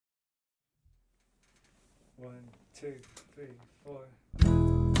One, two, three, four.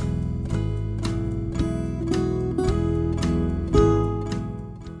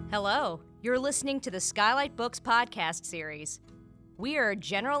 Hello, you're listening to the Skylight Books podcast series. We are a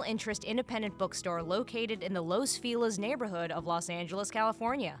general interest independent bookstore located in the Los Feliz neighborhood of Los Angeles,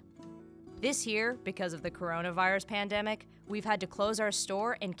 California. This year, because of the coronavirus pandemic, we've had to close our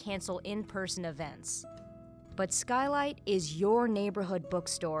store and cancel in-person events. But Skylight is your neighborhood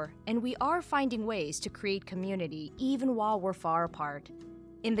bookstore, and we are finding ways to create community even while we're far apart.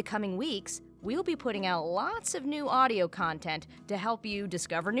 In the coming weeks, we'll be putting out lots of new audio content to help you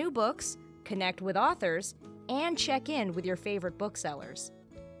discover new books, connect with authors, and check in with your favorite booksellers.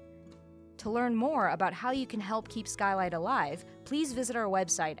 To learn more about how you can help keep Skylight alive, please visit our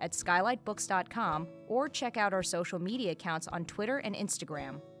website at skylightbooks.com or check out our social media accounts on Twitter and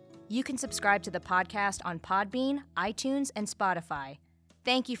Instagram. You can subscribe to the podcast on Podbean, iTunes, and Spotify.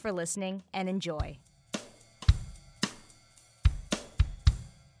 Thank you for listening and enjoy.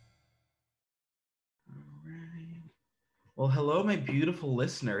 Well, hello, my beautiful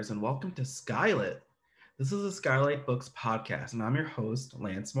listeners, and welcome to Skylit. This is the Skylight Books podcast, and I'm your host,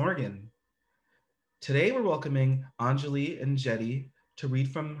 Lance Morgan. Today, we're welcoming Anjali Enjeti to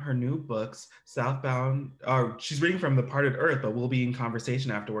read from her new books, Southbound. She's reading from The Parted Earth, but we'll be in conversation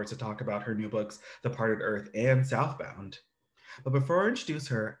afterwards to talk about her new books, The Parted Earth and Southbound. But before I introduce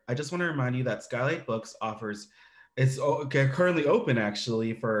her, I just want to remind you that Skylight Books it's currently open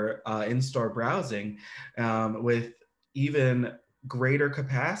actually for in-store browsing with even greater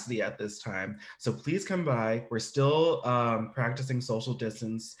capacity at this time. So please come by. We're still practicing social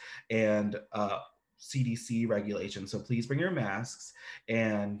distance and CDC regulations. So please bring your masks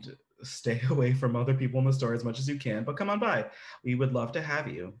and stay away from other people in the store as much as you can, but come on by. We would love to have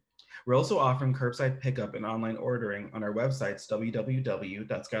you. We're also offering curbside pickup and online ordering on our websites,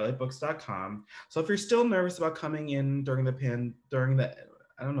 www.skylightbooks.com. So if you're still nervous about coming in during the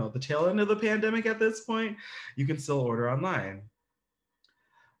tail end of the pandemic at this point, you can still order online.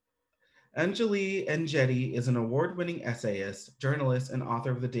 Anjali Enjeti is an award-winning essayist, journalist, and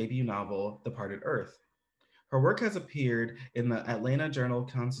author of the debut novel, The Parted Earth. Her work has appeared in the Atlanta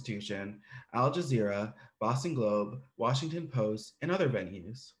Journal-Constitution, Al Jazeera, Boston Globe, Washington Post, and other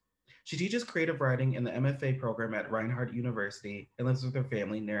venues. She teaches creative writing in the MFA program at Reinhardt University and lives with her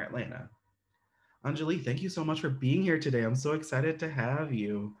family near Atlanta. Anjali, thank you so much for being here today. I'm so excited to have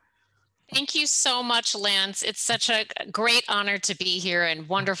you. Thank you so much, Lance. It's such a great honor to be here and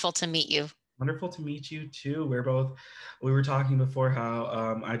wonderful to meet you. Wonderful to meet you too. We were talking before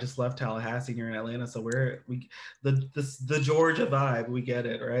how I just left Tallahassee here in Atlanta, so the Georgia vibe. We get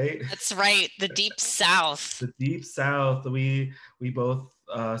it, right? That's right, the Deep South. The Deep South. We both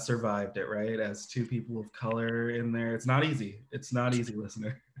survived it, right? As two people of color in there. It's not easy. It's not easy,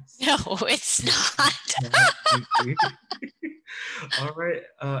 listeners. No, it's not. All right,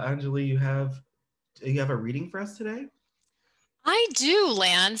 Anjali, you have a reading for us today? I do,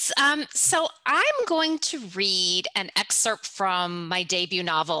 Lance. So I'm going to read an excerpt from my debut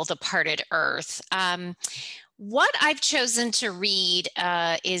novel, The Parted Earth. What I've chosen to read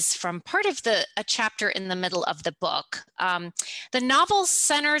is from part of a chapter in the middle of the book. The novel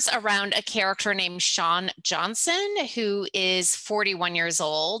centers around a character named Shawn Johnson, who is 41 years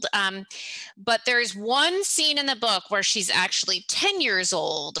old. But there's one scene in the book where she's actually 10 years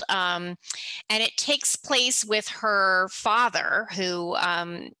old. And it takes place with her father, who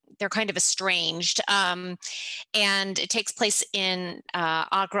they're kind of estranged. And it takes place in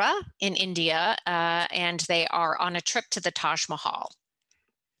Agra in India, and they are on a trip to the Taj Mahal.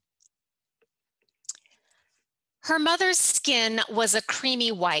 Her mother's skin was a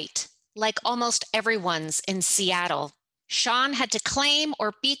creamy white, like almost everyone's in Seattle. Shawn had to claim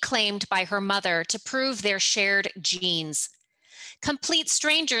or be claimed by her mother to prove their shared genes. Complete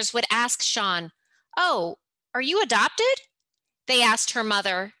strangers would ask Shawn, "Oh, are you adopted?" They asked her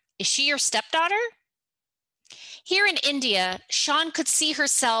mother, "Is she your stepdaughter?" Here in India, Shawn could see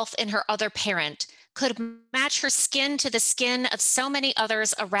herself in her other parent, could match her skin to the skin of so many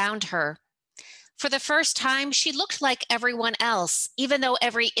others around her. For the first time, she looked like everyone else, even though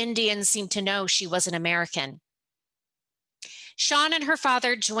every Indian seemed to know she was an American. Shawn and her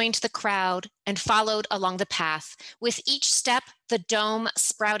father joined the crowd and followed along the path. With each step, the dome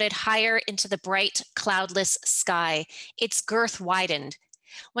sprouted higher into the bright, cloudless sky. Its girth widened.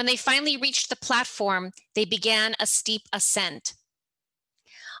 When they finally reached the platform, they began a steep ascent.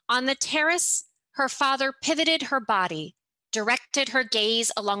 On the terrace, her father pivoted her body, directed her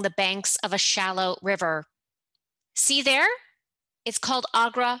gaze along the banks of a shallow river. "See there? It's called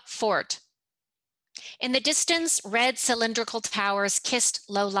Agra Fort." In the distance, red cylindrical towers kissed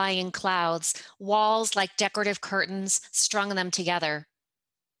low-lying clouds, walls like decorative curtains strung them together.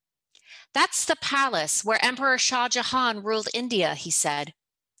 That's the palace where Emperor Shah Jahan ruled India, he said.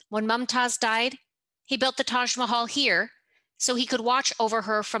 When Mumtaz died, he built the Taj Mahal here so he could watch over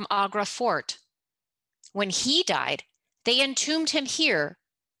her from Agra Fort. When he died, they entombed him here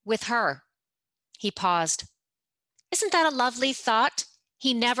with her. He paused. Isn't that a lovely thought?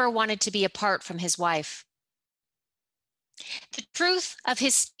 He never wanted to be apart from his wife. The truth of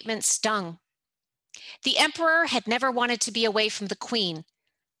his statement stung. The emperor had never wanted to be away from the queen,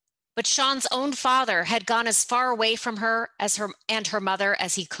 but Sean's own father had gone as far away from her and her mother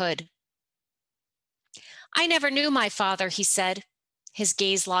as he could. I never knew my father, he said, his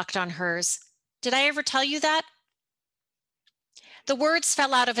gaze locked on hers. Did I ever tell you that? The words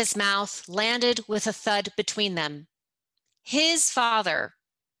fell out of his mouth, landed with a thud between them. His father,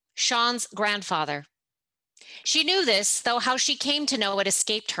 Sean's grandfather. She knew this, though how she came to know it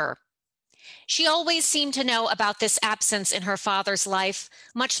escaped her. She always seemed to know about this absence in her father's life,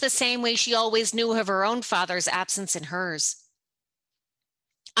 much the same way she always knew of her own father's absence in hers.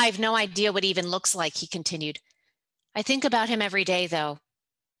 I've no idea what he even looks like, he continued. I think about him every day, though.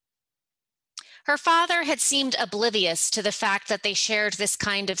 Her father had seemed oblivious to the fact that they shared this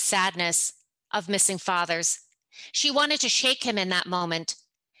kind of sadness of missing fathers. She wanted to shake him in that moment.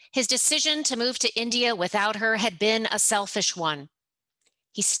 His decision to move to India without her had been a selfish one.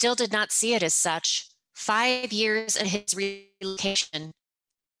 He still did not see it as such. 5 years in his relocation,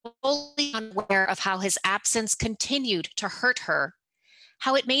 wholly unaware of how his absence continued to hurt her,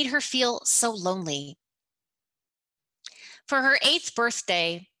 how it made her feel so lonely. For her 8th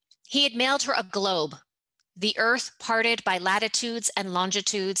birthday, he had mailed her a globe, the earth parted by latitudes and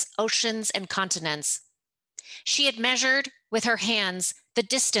longitudes, oceans and continents. She had measured with her hands the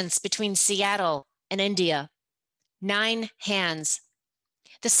distance between Seattle and India. 9 hands.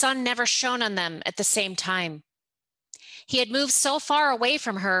 The sun never shone on them at the same time. He had moved so far away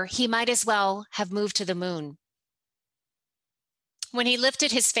from her, he might as well have moved to the moon. When he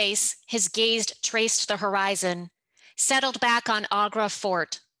lifted his face, his gaze traced the horizon, settled back on Agra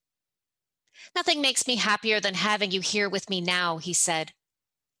Fort. Nothing makes me happier than having you here with me now, he said.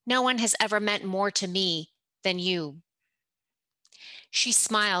 No one has ever meant more to me than you. She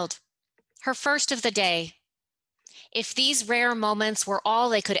smiled, her first of the day. If these rare moments were all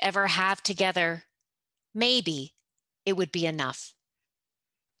they could ever have together, maybe it would be enough.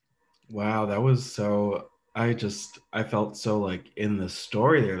 Wow, that was so, I felt so like in the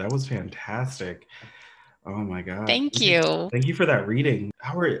story there. That was fantastic. Oh my God. Thank you. Thank you for that reading.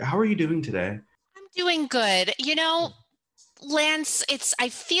 How are you doing today? I'm doing good. You know, Lance, I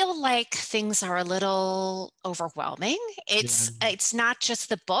feel like things are a little overwhelming. It's not just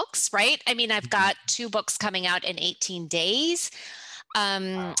the books, right? I mean, I've got 2 books coming out in 18 days.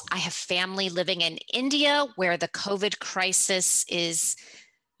 Wow. I have family living in India where the COVID crisis is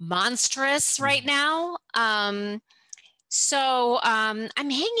monstrous right now. So I'm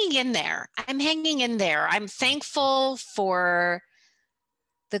hanging in there. I'm thankful for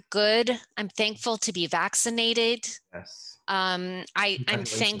the good. I'm thankful to be vaccinated. Yes. I'm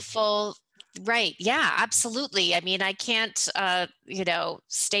thankful. Right. Yeah, absolutely. I mean, I can't,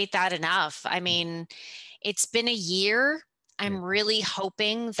 state that enough. I mean, it's been a year. I'm really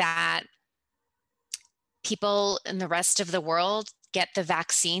hoping that people in the rest of the world get the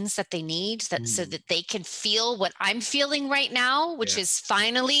vaccines that they need so that they can feel what I'm feeling right now, which is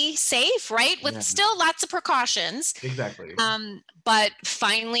finally safe, right? With still lots of precautions. Exactly. But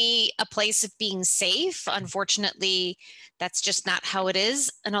finally a place of being safe. Unfortunately, that's just not how it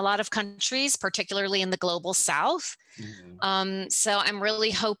is in a lot of countries, particularly in the global South. So I'm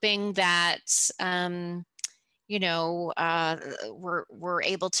really hoping that, we're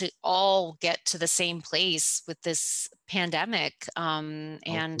able to all get to the same place with this pandemic, and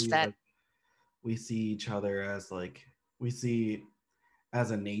Hopefully, that like, we see each other as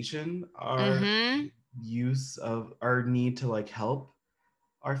as a nation our use of our need to like help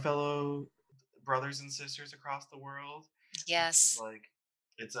our fellow brothers and sisters across the world. yes, Like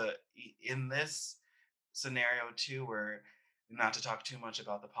it's in this scenario too, where not to talk too much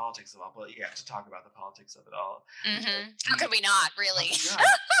about the politics of it all, but to talk about the politics of it all. how could we not, really?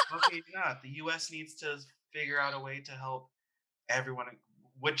 How can you not? The U.S. needs to figure out a way to help everyone,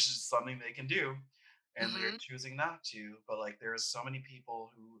 which is something they can do, and they're choosing not to. But like, there's so many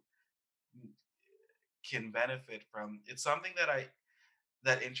people who can benefit from. It's something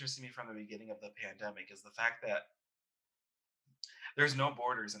that interested me from the beginning of the pandemic is the fact that there's no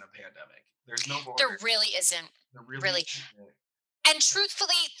borders in a pandemic. There's no borders. There really isn't. There really Really. isn't. And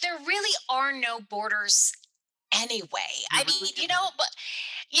truthfully, there really are no borders anyway. There I really mean, isn't. but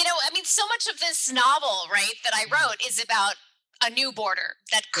I mean, so much of this novel, right, that I Mhm. wrote is about a new border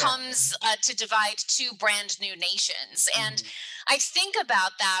that Yeah. comes to divide two brand new nations. And Mhm. I think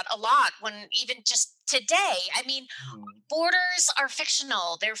about that a lot when even just today, I mean, Mhm. borders are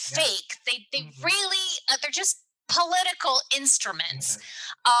fictional, they're Yeah. fake. They Mhm. really, they're just political instruments Yes.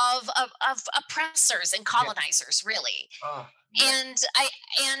 of oppressors and Yeah. colonizers, really. Oh, yeah.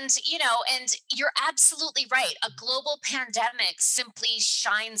 And you're absolutely right. A global pandemic simply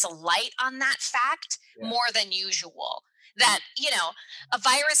shines a light on that fact Yeah. more than usual. And That, a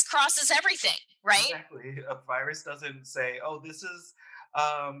virus crosses everything, right? exactly. A virus doesn't say, "Oh,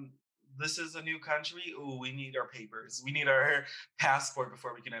 um this is a new country. Oh, we need our papers. We need our passport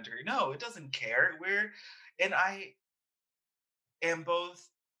before we can enter." No, it doesn't care. And am both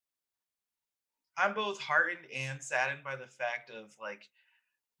I'm both heartened and saddened by the fact of like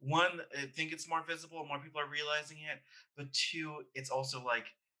one, I think it's more visible, more people are realizing it, but two, it's also like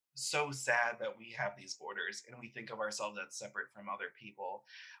so sad that we have these borders and we think of ourselves as separate from other people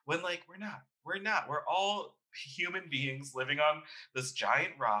when like we're not. We're not. We're all human beings living on this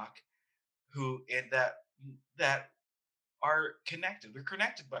giant rock who and that are connected. We're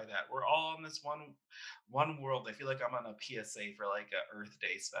connected by that. We're all on this one world. I feel like I'm on a PSA for like a Earth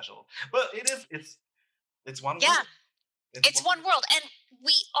Day special. But it's one Yeah, world. It's it's one one world. world. And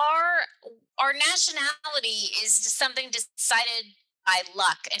our nationality is just something decided by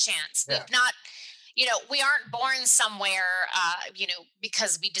luck and chance. Yeah. We've not, we aren't born somewhere,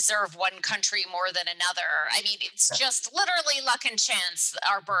 because we deserve one country more than another. I mean, it's Yeah. just literally luck and chance,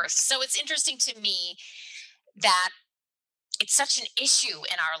 our birth. So it's interesting to me that it's such an issue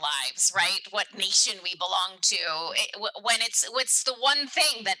in our lives, right? What nation we belong to, when it's the one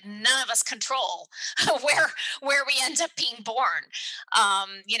thing that none of us control, where we end up being born.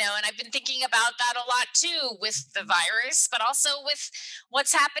 And I've been thinking about that a lot too with the virus, but also with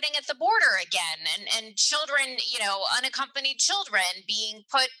what's happening at the border again, and children, unaccompanied children being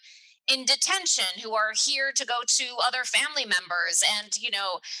put in detention who are here to go to other family members, and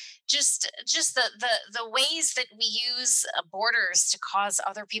just the ways that we use borders to cause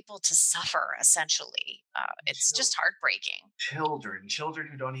other people to suffer, essentially. It's Chil- just heartbreaking. children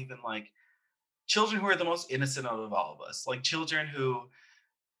who don't even like children who are the most innocent of all of us, like children who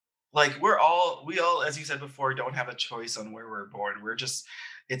like we all as you said before don't have a choice on where we're born. We're just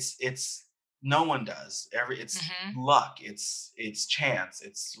it's no one does every it's Hmm. luck, it's chance,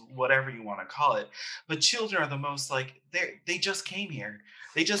 it's whatever you want to call it. But children are the most like they just came here,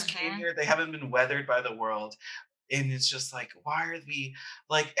 Hmm. they haven't been weathered by the world. And it's just like, why are we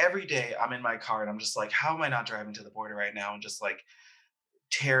like every day I'm in my car and I'm just like, how am I not driving to the border right now and just like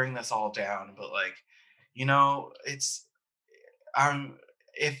tearing this all down? But like, it's I'm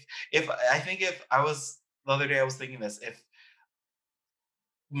if I think if I was the other day I was thinking this, if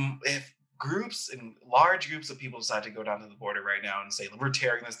groups and large groups of people decide to go down to the border right now and say we're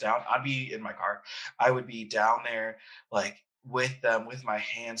tearing this down, I'd be in my car. I would be down there like with them with my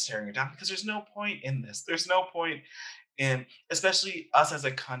hands tearing it down because there's no point in this. There's no point in especially us as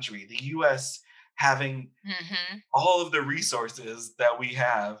a country, the US having Hmm. all of the resources that we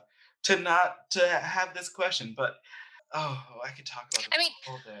have to not to have this question. But oh, I could talk about this I mean,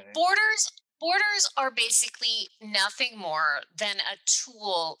 all day. borders are basically nothing more than a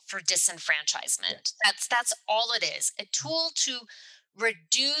tool for Yeah. disenfranchisement. That's all it is. A tool to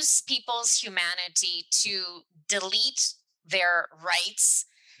reduce people's humanity, to delete their rights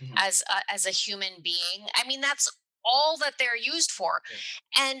Mhm. as a human being. I mean, that's all that they're used for. Yeah.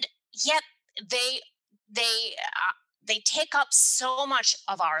 And yet they they uh, they take up so much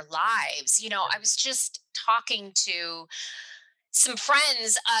of our lives. Yeah. I was just talking to some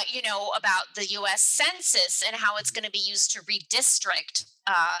friends, about the U.S. Census and how it's Mhm. going to be used to redistrict,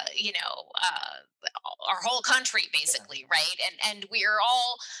 our whole country, Yeah. basically, right? And we are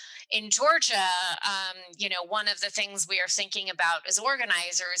all in Georgia. One of the things we are thinking about as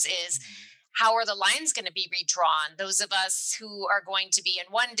organizers is Mhm. how are the lines going to be redrawn? Those of us who are going to be in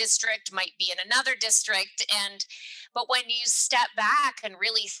one district might be in another district, but when you step back and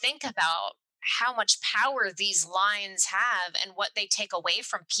really think about how much power these lines have and what they take away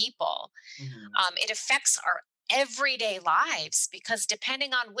from people, Mhm. it affects our everyday lives, because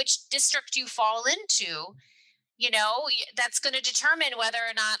depending on which district you fall into, that's going to determine whether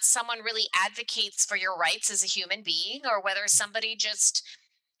or not someone really advocates for your rights as a human being, or whether somebody just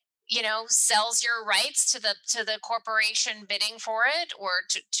sells your rights to the corporation bidding for it, or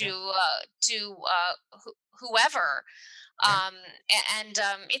Yeah. whoever. Yeah. And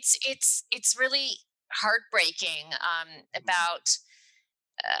It's really heartbreaking about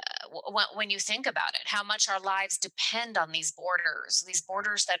when you think about it, how much our lives depend on these borders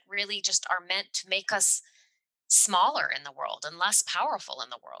that really just are meant to make us smaller in the world and less powerful in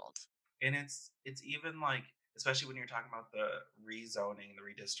the world. And it's even like, especially when you're talking about the rezoning, the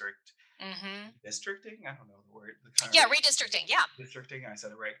Hmm. districting. I don't know the word. The kind Yeah, of redistricting. Yeah. districting. I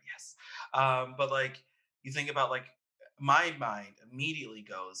said it right. Yes. But like you think about like my mind immediately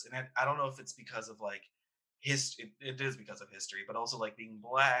goes, and I don't know if it's because of like history. It is because of history, but also like being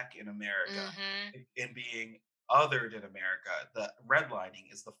black in America Hmm. and being othered in America. The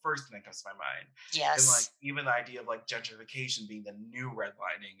redlining is the first thing that comes to my mind, and like Yes. even the idea of like gentrification being the new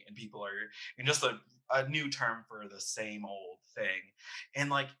redlining, and people are and just a new term for the same old thing,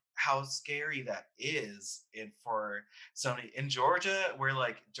 and like how scary that is and for somebody in Georgia,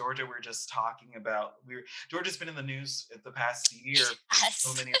 we're just talking about Georgia's been in the news the past year for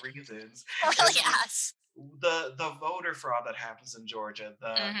so Yes. many reasons. And Really it's like yes. the voter fraud that happens in Georgia,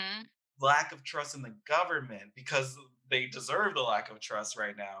 the Hmm. lack of trust in the government because they deserve the lack of trust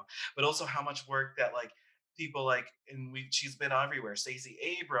right now, but also how much work that like people like and we she's been everywhere, Stacey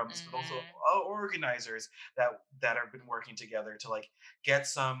Abrams, but also Hmm. organizers that have been working together to like get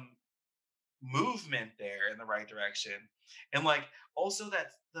some movement there in the right direction. And like also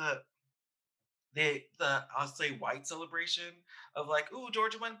that the I'll say white celebration of like, ooh,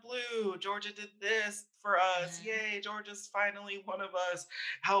 Georgia went blue, Georgia did this for us, Hmm. yay, Georgia's finally one of us.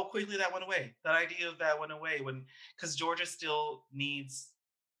 How quickly that went away. That idea of that went away when because Georgia still needs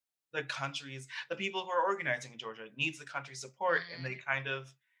the people who are organizing in Georgia needs the country's support, and they Hmm. kind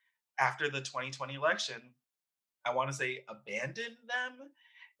of after the 2020 election, I want to say abandoned them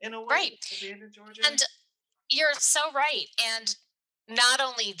in a way, Right. abandoned Georgia. And you're so right. And not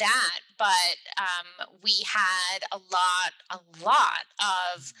only that, but we had a lot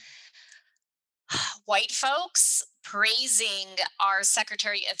of white folks praising our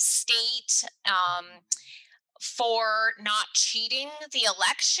Secretary of State for not cheating the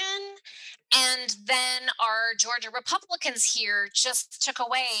election. And then our Georgia Republicans here just took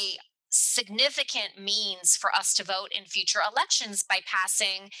away significant means for us to vote in future elections by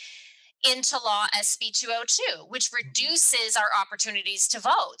passing into law SB 202, which Mhm. reduces our opportunities to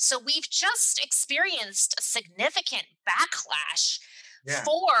vote. So we've just experienced a significant backlash Yeah.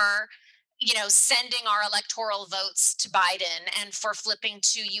 for sending our electoral votes to Biden and for flipping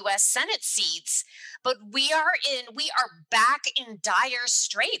to US Senate seats. But we are back in dire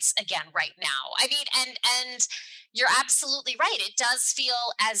straits again right now. I mean, and you're absolutely right. It does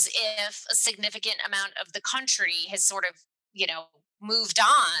feel as if a significant amount of the country has sort of, you know, moved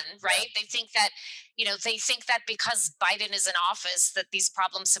on, Yeah. right? They think that because Biden is in office that these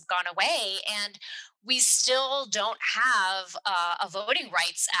problems have gone away, and we still don't have a voting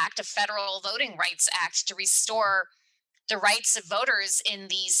rights act, a federal voting rights act to Mhm. restore the rights of voters in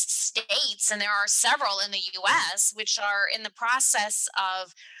these states. And there are several in the US which are in the process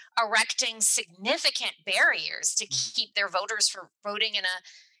of erecting significant barriers to Mhm. keep their voters from voting in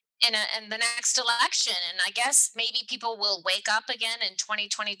the next election. And I guess maybe people will wake up again in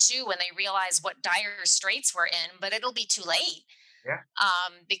 2022 when they realize what dire straits we're in, but it'll be too late, Yeah.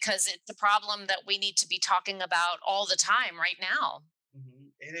 because it's a problem that we need to be talking about all the time right now.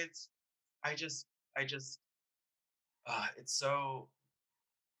 And I just, I just,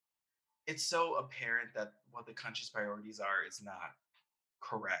 it's so apparent that what the country's priorities are is not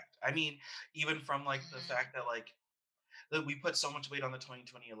correct. I mean, even from like the Mhm. fact that like that we put so much weight on the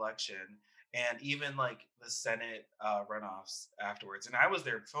 2020 election and even like the Senate runoffs afterwards. And I was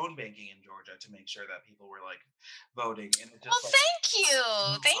there phone banking in Georgia to make sure that people were like voting, and it Well, just like thank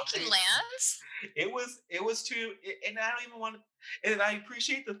you. Thank you, I Lance. it was too and I don't even want to, and I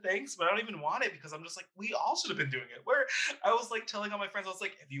appreciate the thanks, but I don't even want it because I'm just like we all should have been doing it. Where I was like telling all my friends, I was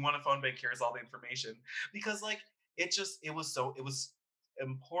like, if you want a phone bank, here's all the information. Because like it was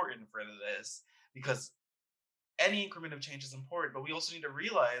important for this because any increment of change is important, but we also need to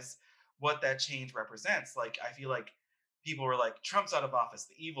realize what that change represents. Like I feel like people were like, Trump's out of office,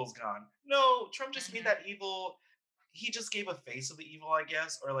 the evil's gone. No, Trump just made Mhm. that evil, he just gave a face of the evil, I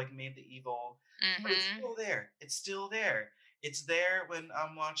guess, or like made the evil, but it's Mhm. still there. It's still there. It's there when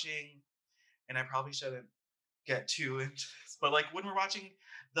I'm watching, and I probably shouldn't get too into this, but like when we're watching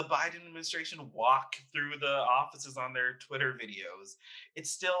the Biden administration walk through the offices on their Twitter videos,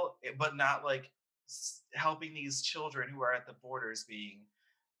 it's still, but not like helping these children who are at the borders being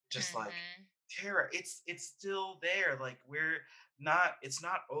just like Mhm. terror. It's still there. Like we're not, it's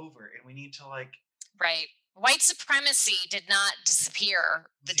not over, and we need to like Right. White supremacy did not disappear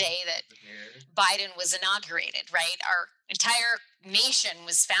the day that Biden was inaugurated, right? Our entire nation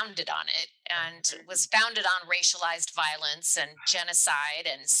was founded on it and was founded on racialized violence and genocide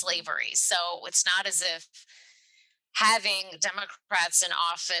and slavery. So it's not as if having Democrats in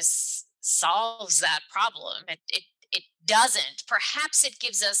office solves that problem. It doesn't. Perhaps it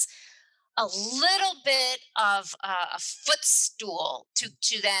gives us a little bit of a footstool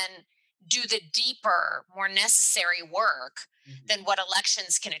to then do the deeper, more necessary work than what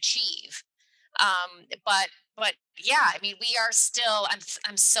elections can achieve. But yeah, I mean, we are still.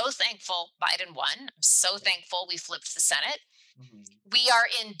 I'm so thankful Biden won. I'm so thankful we flipped the Senate. We are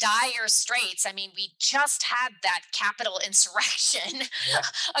in dire straits. I mean, we just had that Capitol insurrection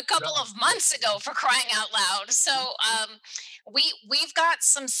a couple of months ago, for crying out loud. So we've got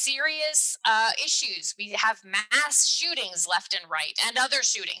some serious issues. We have mass shootings left and right, and other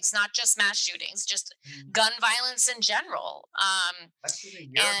shootings, not just mass shootings, just gun violence in general. Actually,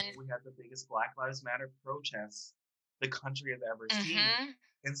 in Europe, we had the biggest Black Lives Matter protests the country has ever seen.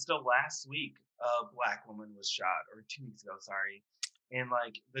 And still last week, a Black woman was shot, or 2 weeks ago, sorry. And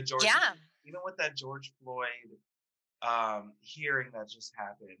like the George, even with that George Floyd hearing that just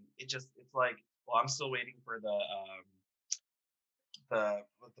happened, it's like, well, I'm still waiting for the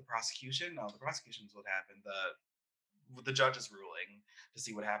prosecution. No, the prosecution is what happened. The judge's ruling to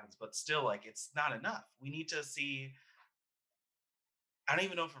see what happens, but still, like, it's not enough. We need to see. I don't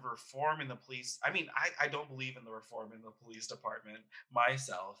even know if a reform in the police. I mean, I don't believe in the reform in the police department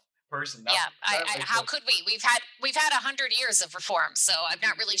myself. Person. How could we? We've had 100 years of reform, so I'm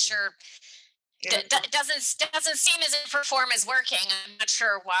not really sure. It doesn't seem as if reform is working. I'm not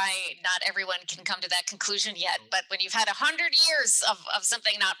sure why not everyone can come to that conclusion yet. But when you've had 100 years of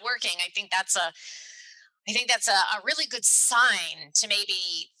something not working, I think that's a really good sign to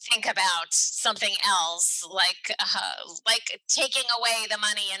maybe think about something else, like taking away the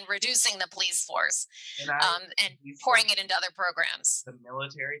money and reducing the police force, and pouring it into other programs. The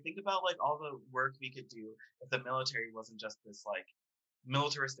military. Think about like all the work we could do if the military wasn't just this like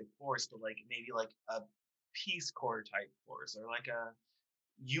militaristic force, but like maybe like a Peace Corps type force, or like a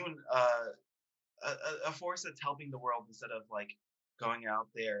force that's helping the world instead of like going out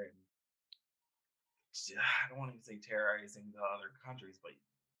there and, I don't want to say terrorizing the other countries, but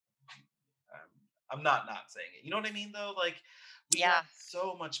I'm not saying it. You know what I mean, though? Like, we have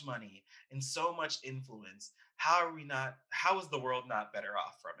so much money and so much influence. How is the world not better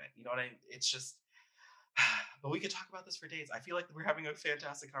off from it? You know what I mean? It's just, but we could talk about this for days. I feel like we're having a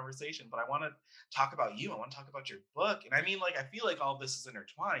fantastic conversation, but I want to talk about you. I want to talk about your book. And I mean, like, I feel like all this is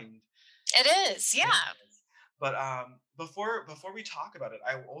intertwined. It is, yeah. But before we talk about it,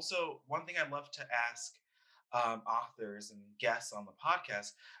 one thing I'd love to ask authors and guests on the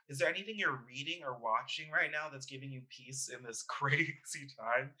podcast, is there anything you're reading or watching right now that's giving you peace in this crazy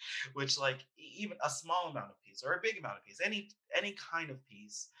time? Which, like, even a small amount of peace or a big amount of peace, any kind of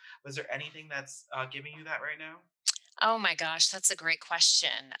peace. Was there anything that's giving you that right now? Oh my gosh, that's a great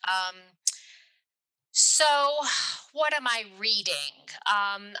question. So, what am I reading?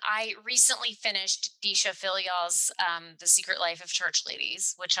 I recently finished Disha Filial's The Secret Life of Church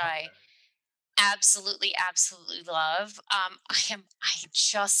Ladies, which I absolutely love. I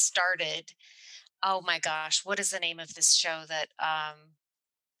just started. Oh my gosh, what is the name of this show that? I'm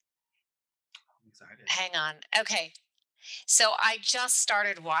excited. Hang on. Okay, so I just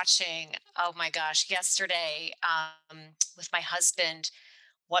started watching. Oh my gosh, yesterday with my husband.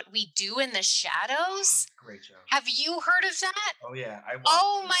 What We Do in the Shadows. Great show. Have you heard of that? Oh yeah,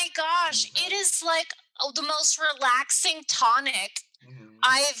 oh my gosh, it is like the most relaxing tonic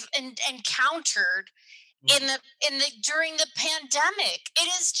I've encountered in the during the pandemic. It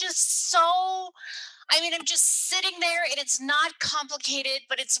is just so. I mean, I'm just sitting there, and it's not complicated,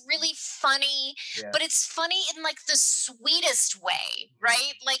 but it's really funny. Yeah. But it's funny in like the sweetest way,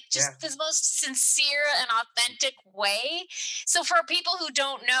 right? Like just the most sincere and authentic way. So for people who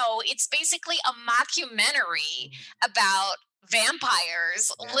don't know, it's basically a mockumentary about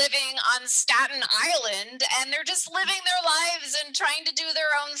vampires living on Staten Island, and they're just living their lives and trying to do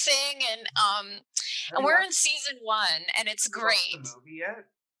their own thing. And we're in season 1, and it's great. Have you watched the movie yet?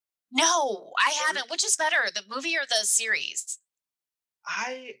 No, I haven't. Which is better, the movie or the series?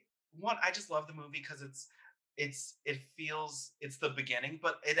 I just love the movie because it feels, it's the beginning,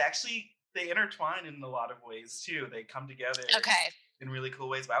 but it actually, they intertwine in a lot of ways too. They come together in really cool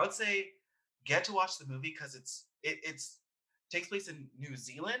ways. But I would say get to watch the movie because it's takes place in New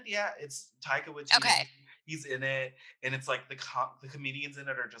Zealand. Yeah, it's Taika Waititi. Okay. He's in it, and it's like the comedians in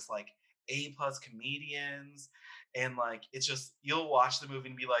it are just like A+ comedians, and like it's just, you'll watch the movie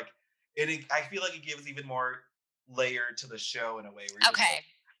and be like, I feel like it gives even more layer to the show in a way where you're just like, Okay.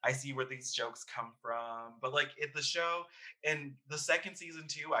 I see where these jokes come from. But like the show and the second season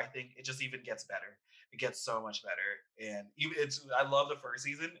too, I think it just even gets better. It gets so much better. And even I love the first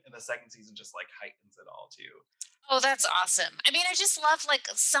season, and the second season just like heightens it all too. Oh, that's awesome. I mean, I just love like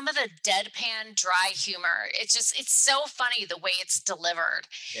some of the deadpan dry humor. It's so funny the way it's delivered.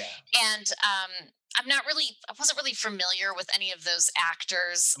 Yeah. And I wasn't really familiar with any of those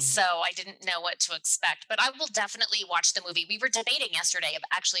actors, so Mhm. I didn't know what to expect. But I will definitely watch the movie. We were debating yesterday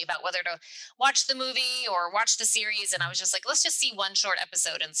actually about whether to watch the movie or watch the series, and I was just like, let's just see one short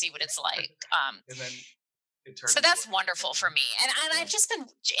episode and see what it's like. And then it turned So into that's wonderful for me. And yeah. I've just been,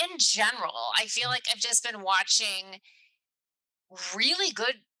 in general, I feel like I've just been watching really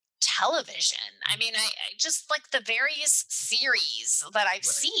good television. I Mhm. mean, I just like the various series that I've Right.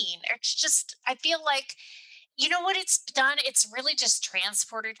 seen. It's just, I feel like, you know what it's done? It's really just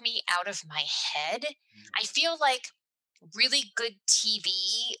transported me out of my head. I Mhm. feel like really good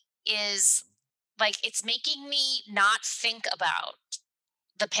TV is like, it's making me not think about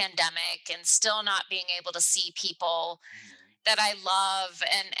the pandemic and still not being able to see people Mhm. that I love,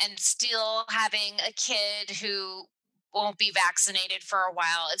 and still having a kid who won't be vaccinated for a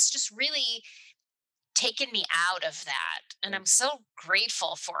while. It's just really taken me out of that. And And I'm so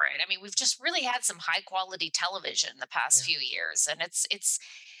grateful for it. I mean, we've just really had some high quality television the past yeah. few years. And it's,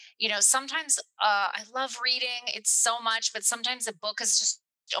 sometimes I love reading. It's so much, but sometimes a book is just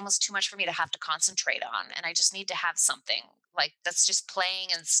almost too much for me to have to concentrate on. And I just need to have something like that's just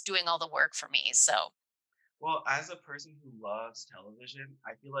playing and it's doing all the work for me. So Well, as a person who loves television,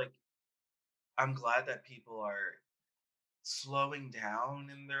 I feel like I'm glad that people are slowing down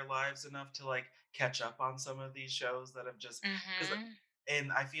in their lives enough to like catch up on some of these shows that have just because mhm.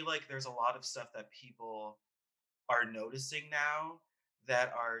 and I feel like there's a lot of stuff that people are noticing now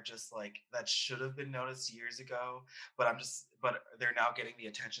that are just like that should have been noticed years ago, but they're now getting the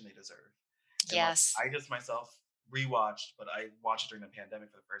attention they deserve. And like Yes. I just myself rewatched, but I watched it during the pandemic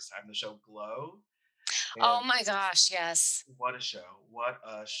for the first time, the show Glow. Oh And my gosh, yes. what a show. What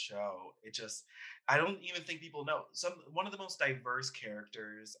a show. It just I don't even think people know. Some of the most diverse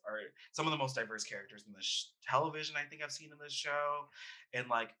characters in the television I think I've seen in this show, and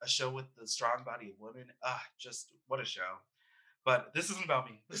like a show with the strong body of women. Just what a show. But this isn't about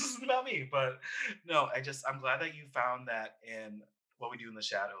me. This isn't about me. But no, I'm glad that you found that in What We Do in the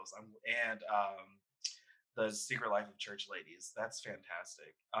Shadows. And the Secret Life of Church Ladies. That's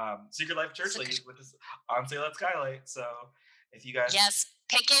fantastic. Secret Life of It's Church a good, Ladies, which is on sale at Skylight. So if you guys, yes,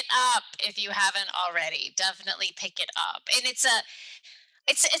 pick it up if you haven't already. Definitely pick it up. And it's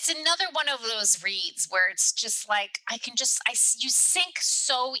another one of those reads where it's just like you sink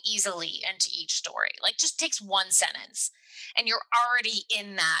so easily into each story. Like just takes one sentence and you're already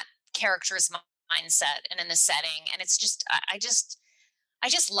in that character's mindset and in the setting, and it's just I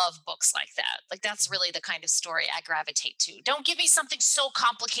just love books like that. Like that's really the kind of story I gravitate to. Don't give me something so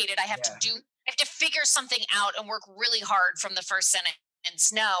complicated yeah, I have to figure something out and work really hard from the first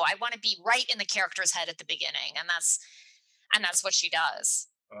sentence. No, I want to be right in the character's head at the beginning, and that's what she does.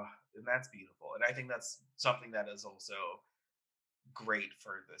 and that's beautiful. And I think that's something that is also great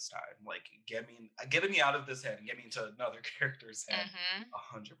for this time. Like getting me out of this head and get me into another character's head, Mhm.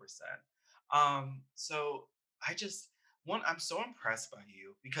 100%. So I just I'm so impressed by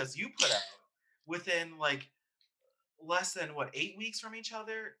you because you put out within like less than what 8 weeks from each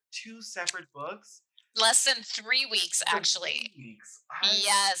other, two separate books Less than 3 weeks for actually. 3 weeks.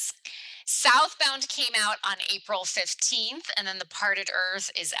 Yes. Southbound came out on April 15th, and then The Parted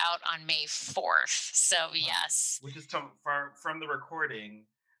Earth is out on May 4th. So, Wow. yes. Which is from the recording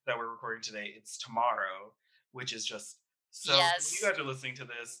that we're recording today. It's tomorrow, which is just so when you Yes. guys are listening to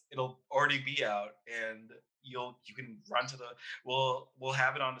this, it'll already be out, and you can run to the we'll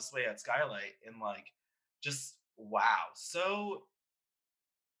have it on display at Skylight, and like just wow. So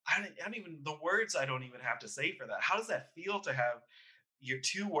I don't even the words I don't even have to say for that. How does that feel to have your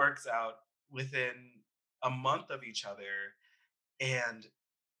two works out within a month of each other, and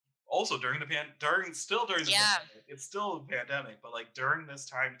also during the Yeah. pandemic. It's still a pandemic, but like during this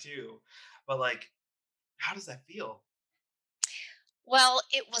time too. But like, how does that feel? Well,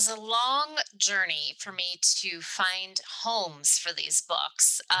 it was a long journey for me to find homes for these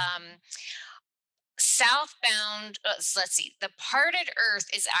books. Mhm. Southbound, let's see, The Parted Earth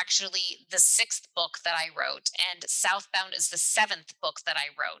is actually the sixth book that I wrote, and Southbound is the seventh book that I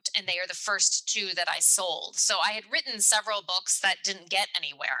wrote, and they are the first two that I sold. So I had written several books that didn't get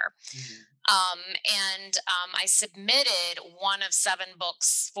anywhere. Mhm. I submitted one of seven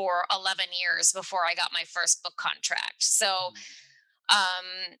books for 11 years before I got my first book contract. So Mhm.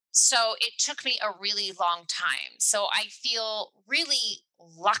 So it took me a really long time. So I feel really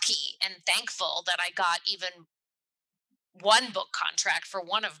lucky and thankful that I got even one book contract for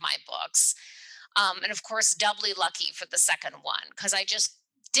one of my books. And of course, doubly lucky for the second one, because I just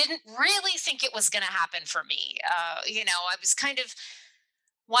didn't really think it was going to happen for me. I was kind of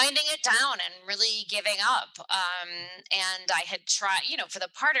winding it down and really giving up. And I had tried, for the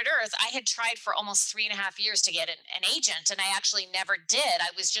Parted Earth, I had tried for almost 3.5 years to get an agent, and I actually never did.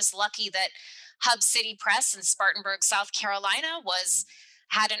 I was just lucky that Hub City Press in Spartanburg, South Carolina,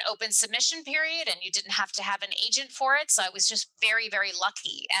 had an open submission period, and you didn't have to have an agent for it. So I was just very, very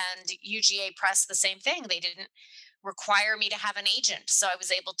lucky. And UGA Press, the same thing. They didn't require me to have an agent, so I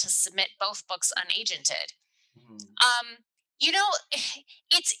was able to submit both books unagented. Mhm. Um, you know,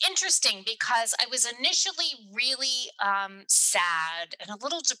 it's interesting because I was initially really sad and a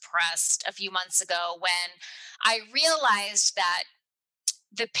little depressed a few months ago when I realized that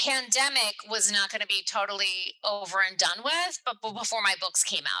the pandemic was not going to be totally over and done with, but before my books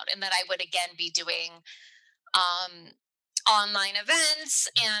came out, and that I would again be doing um, online events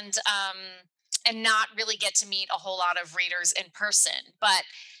and not really get to meet a whole lot of readers in person. But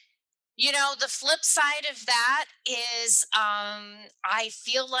the flip side of that is I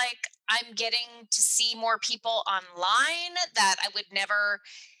feel like I'm getting to see more people online that I would never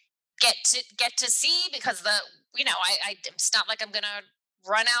get to see because it's not like I'm going to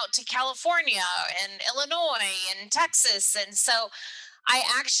run out to California and Illinois and Texas. And so I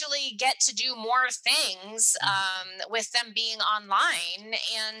actually get to do more things with them being online.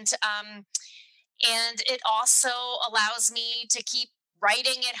 And it also allows me to keep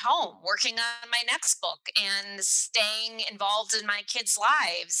writing at home, working on my next book, and staying involved in my kids'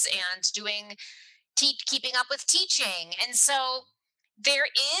 lives and keeping up with teaching. And so there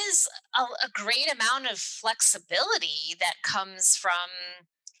is a great amount of flexibility that comes from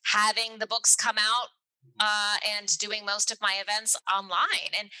having the books come out and doing most of my events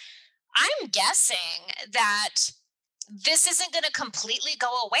online. And I'm guessing that this isn't going to completely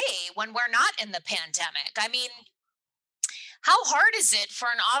go away when we're not in the pandemic. I mean, how hard is it for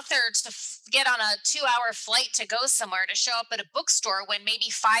an author to get on a 2-hour flight to go somewhere to show up at a bookstore when maybe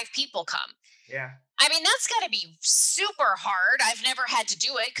 5 people come? Yeah. I mean, that's got to be super hard. I've never had to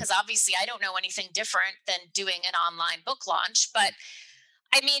do it because obviously I don't know anything different than doing an online book launch. But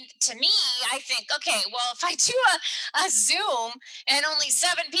I mean, to me, I think, okay, well, if I do a Zoom and only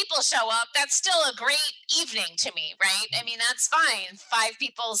 7 people show up, that's still a great evening to me, right? I mean, that's fine. 5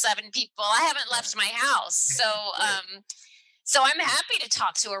 people, 7 people. I haven't Yeah. left my house. Right. So I'm happy to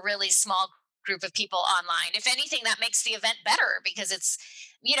talk to a really small group of people online. If anything, that makes the event better because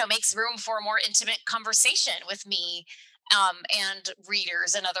makes room for a more intimate conversation with me and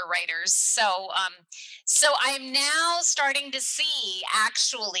readers and other writers. So I'm now starting to see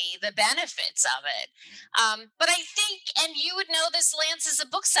actually the benefits of it. But I think, and you would know this, Lance, as a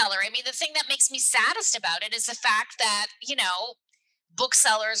bookseller. I mean, the thing that makes me saddest about it is the fact that,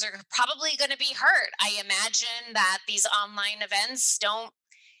 booksellers are probably going to be hurt. I imagine that these online events don't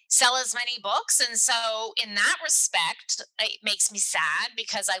sell as many books. And so, in that respect, it makes me sad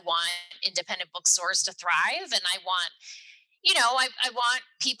because I want independent bookstores to thrive. And I want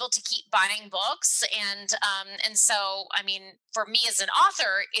people to keep buying books. And so, I mean, for me as an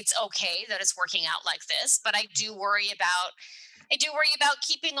author, it's okay that it's working out like this. But I do worry about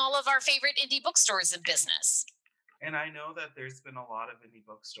keeping all of our favorite indie bookstores in business. And I know that there's been a lot of indie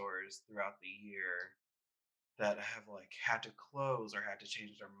bookstores throughout the year that have like had to close or had to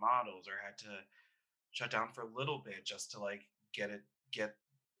change their models or had to shut down for a little bit just to like get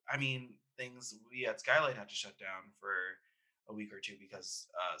I mean things we at Skylight had to shut down for a week or two because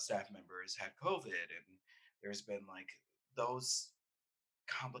staff members had COVID, and there's been like those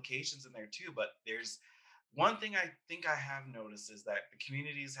complications in there too. But there's one thing I think I have noticed is that the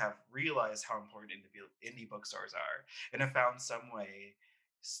communities have realized how important indie bookstores are and have found some way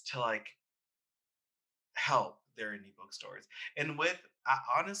to like help their indie bookstores. And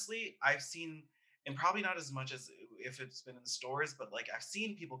honestly, I've seen, and probably not as much as if it's been in stores, but like I've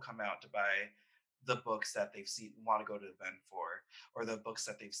seen people come out to buy the books that they've seen, want to go to the event for, or the books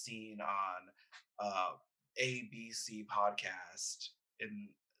that they've seen on ABC podcast, and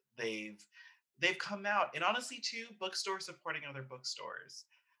they've they've come out. And honestly, too, bookstores supporting other bookstores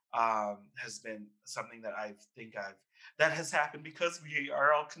has been something that I've that has happened because we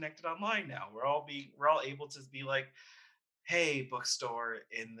are all connected online now. We're all able to be like, hey, bookstore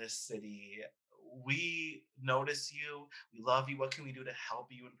in this city, we notice you, we love you. What can we do to help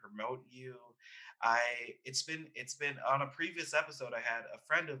you and promote you? I it's been on a previous episode. I had a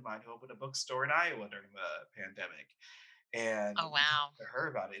friend of mine who opened a bookstore in Iowa during the pandemic, and Oh, we wow. talked to her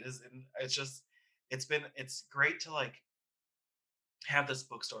about it. And it's great to like have this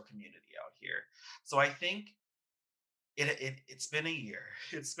bookstore community out here. So I think it's been a year.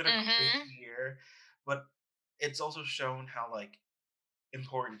 It's been a crazy Mm-hmm. year, but it's also shown how like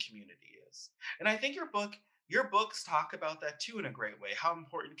important community is. And I think your books talk about that too in a great way, how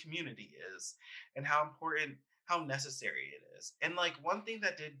important community is and how necessary it is. And like one thing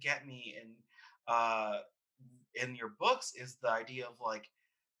that did get me uh in your books is the idea of like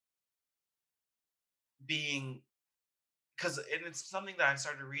being because and it's something that I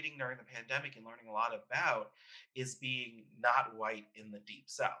started reading during the pandemic and learning a lot about is being not white in the deep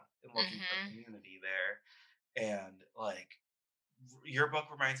south and looking for Mm-hmm. community there. And like your book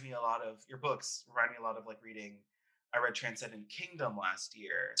reminds me a lot of your books remind me a lot of like reading. I read Transcendent Kingdom last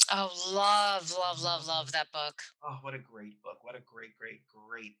year. Oh, love, love, love, love that book. Oh, what a great book! What a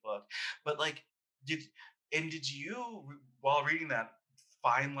great book! But like, did did you while reading that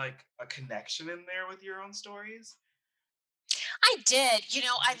find like a connection in there with your own stories? I did.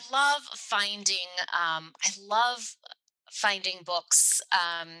 I love finding books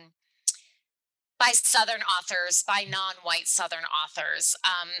by Southern authors, by non-white Southern authors.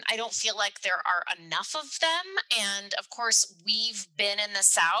 I don't feel like there are enough of them, and of course, we've been in the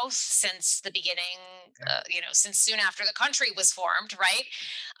South since the beginning. Yeah, Since soon after the country was formed, right?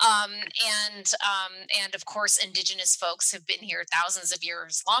 Um, and of course, Indigenous folks have been here thousands of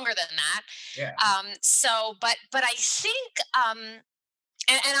years longer than that. yeah, But I think, and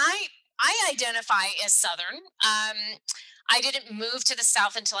I identify as Southern. I didn't move to the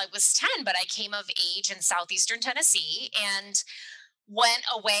South until I was 10, but I came of age in southeastern Tennessee and went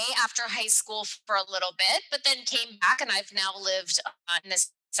away after high school for a little bit, but then came back, and I've now lived in the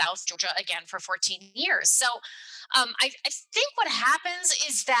South Georgia again for 14 years. So I think what happens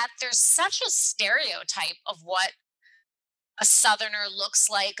is that there's such a stereotype of what a Southerner looks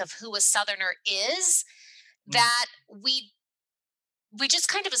like, of who a Southerner is, mhm, that we just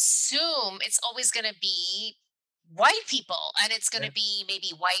kind of assume it's always going to be white people, and it's going yeah, to be maybe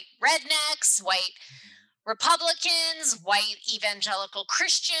white rednecks, white Republicans, white evangelical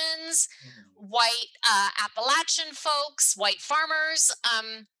Christians, mhm, white Appalachian folks, white farmers.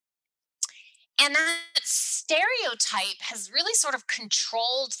 And that stereotype has really sort of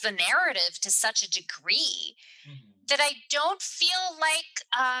controlled the narrative to such a degree mhm, that I don't feel like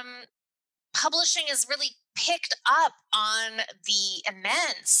publishing has really picked up on the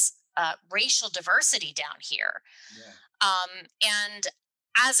immense racial diversity down here. yeah, And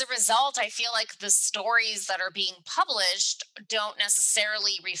as a result, I feel like the stories that are being published don't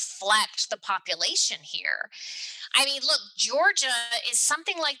necessarily reflect the population here. I mean, look, Georgia is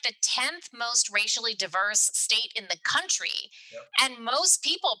something like the 10th most racially diverse state in the country. yep, And most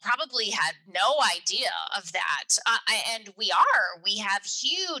people probably had no idea of that. And we have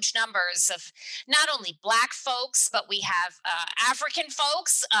huge numbers of not only Black folks, but we have African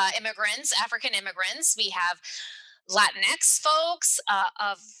folks, African immigrants. We have Latinx folks,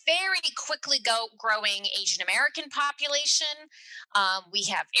 a very quickly growing Asian American population. We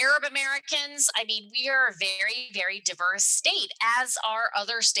have Arab Americans. I mean, we are a very, very diverse state, as are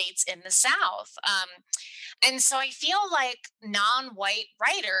other states in the South. And so I feel like non white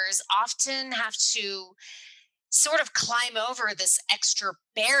writers often have to sort of climb over this extra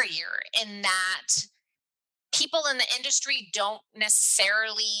barrier, in that people in the industry don't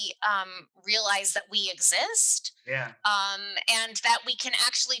necessarily realize that we exist, yeah, and that we can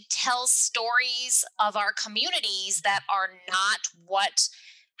actually tell stories of our communities that are not what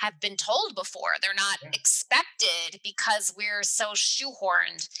have been told before. They're not yeah, expected because we're so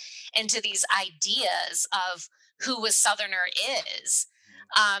shoehorned into these ideas of who a Southerner is.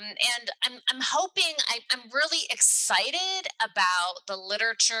 mhm, And I'm hoping, I'm really excited about the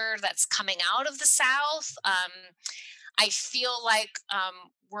literature that's coming out of the South. I feel like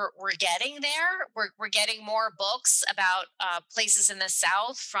we're getting there. We're getting more books about places in the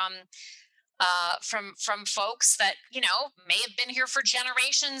South from folks that may have been here for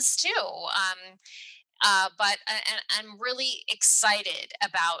generations too. But and I'm really excited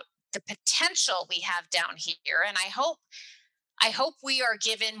about the potential we have down here, and I hope we are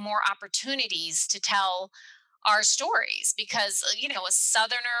given more opportunities to tell our stories, because a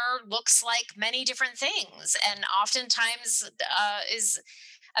Southerner looks like many different things, and oftentimes is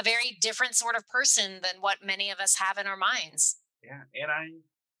a very different sort of person than what many of us have in our minds. yeah.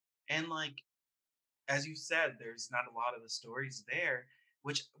 And like as you said, there's not a lot of the stories there,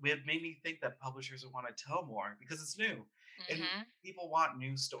 which it made me think that publishers would want to tell more because it's new. And Hmm. people want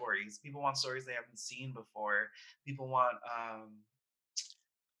new stories. People want stories they haven't seen before. People want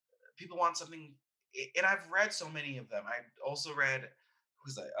people want something. and I've read so many of them. I also read,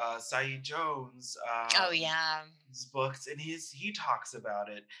 who's that? Saeed Jones, Oh yeah. his books, and he talks about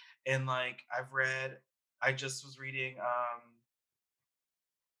it. And like I just was reading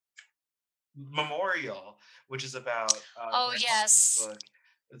Memorial, which is about Oh Grant Morrison's yes. book.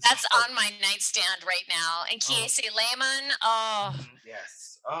 It's That's heart. on my nightstand right now. And Oh, Kiese Layman, oh,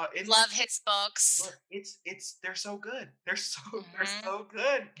 yes. And like, love his books. look, it's they're so good. They're Hmm. so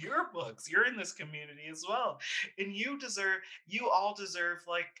good. Your books. You're in this community as well, and you all deserve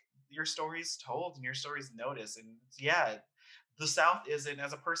like your stories told and your stories noticed. And yeah, the South isn't,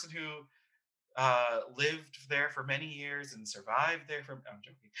 as a person who lived there for many years and survived there from, I'm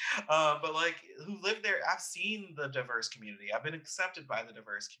joking, but like who lived there, I've seen the diverse community. I've been accepted by the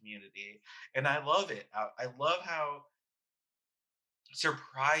diverse community, and I love it. I love how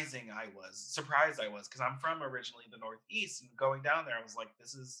surprised I was, because I'm from originally the Northeast, and going down there I was like,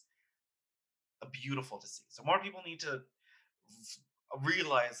 this is a beautiful to see. So more people need to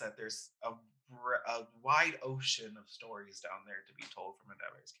realize that there's a wide ocean of stories down there to be told from a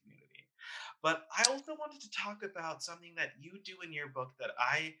diverse community. But I also wanted to talk about something that you do in your book that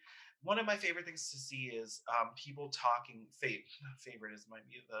one of my favorite things to see is people talking. Favorite is might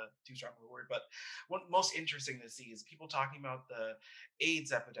be the too strong of a word, but what most interesting to see is people talking about the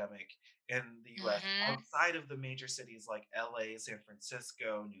AIDS epidemic in the U.S. Hmm. outside of the major cities like L.A., San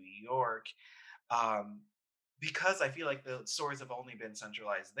Francisco, New York, um, because I feel like the stories have only been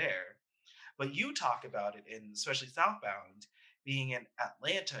centralized there. But you talk about it in, especially Southbound, being in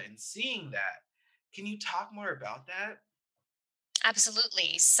Atlanta and seeing that. Can you talk more about that?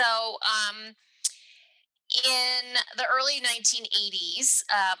 Absolutely. So, in the early 1980s,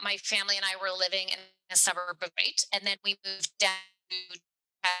 my family and I were living in a suburb of Detroit, and then we moved down to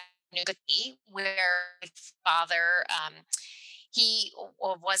Chattanooga, where my father, he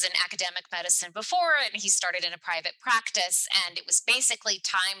was in academic medicine before, and he started in a private practice, and it was basically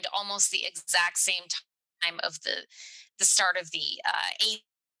timed almost the exact same time of the start of the AIDS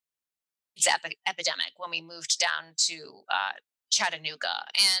epidemic when we moved down to Chattanooga.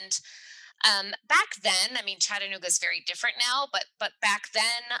 And back then, I mean, Chattanooga is very different now, but back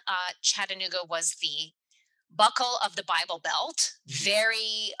then, Chattanooga was the buckle of the Bible Belt, Mhm,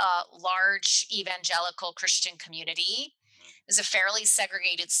 very large evangelical Christian community. It was a fairly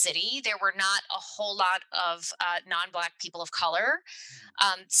segregated city. There were not a whole lot of non-black people of color.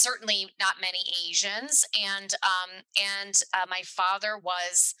 mhm, Certainly not many Asians, and my father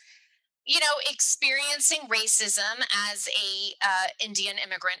was, experiencing racism as a Indian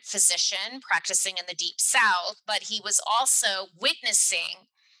immigrant physician practicing in the deep South, but he was also witnessing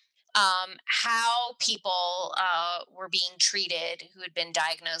how people were being treated who had been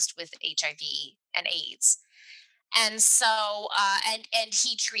diagnosed with HIV and AIDS. And so, and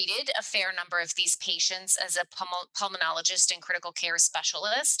he treated a fair number of these patients as a pulmonologist and critical care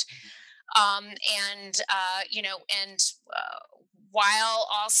specialist, mhm, um, and while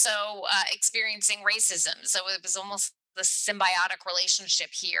also experiencing racism. So it was almost the symbiotic relationship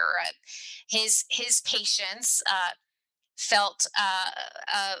here. His patients felt,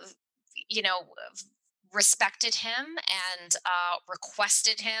 you know, respected him and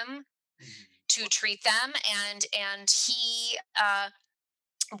requested him mhm, to treat them, and he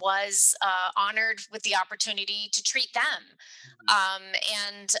was honored with the opportunity to treat them. mhm,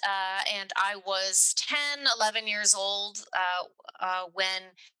 And I was 10, 11 years old when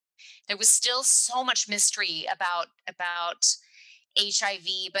there was still so much mystery about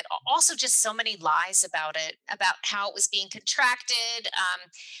HIV, but also just so many lies about it, about how it was being contracted,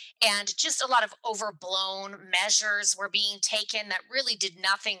 and just a lot of overblown measures were being taken that really did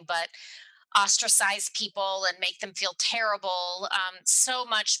nothing but ostracize people and make them feel terrible. So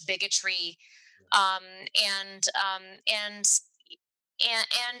much bigotry, um, and um, and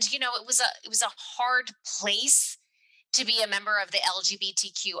and it was a hard place to be a member of the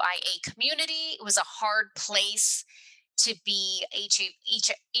LGBTQIA community. It was a hard place to be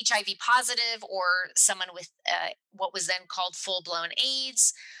HIV positive or someone with what was then called full blown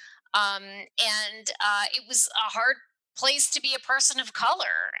AIDS. And it was a hard place to be a person of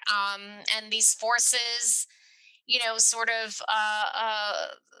color. And these forces, sort of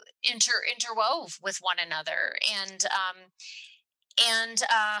interwove with one another. And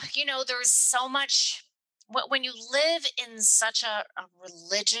there's so much. When you live in such a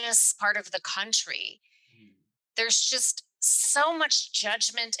religious part of the country, mhm, there's just so much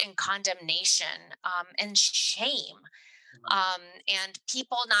judgment and condemnation, and shame, mhm, and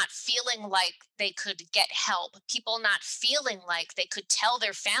people not feeling like they could get help, people not feeling like they could tell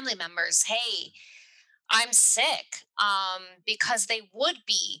their family members, hey, I'm sick, because they would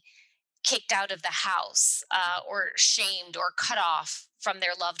be kicked out of the house, or shamed or cut off from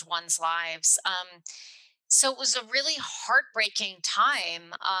their loved ones' lives. So it was a really heartbreaking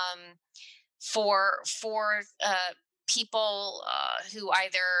time, for people who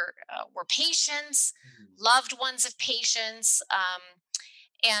either were patients, Mhm. loved ones of patients,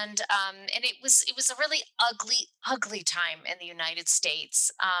 and it was a really ugly time in the United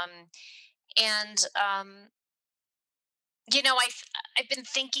States. And I've been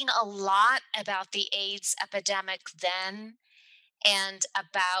thinking a lot about the AIDS epidemic then, and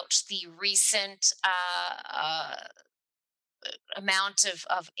about the recent amount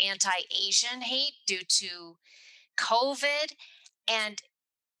of anti-Asian hate due to COVID. And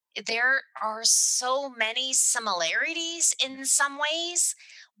there are so many similarities in some ways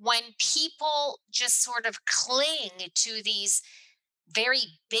when people just sort of cling to these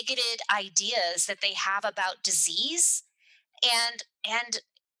very bigoted ideas that they have about disease, and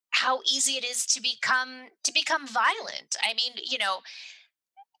how easy it is to become violent. I mean,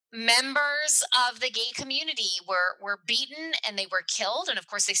 members of the gay community were beaten and they were killed, and of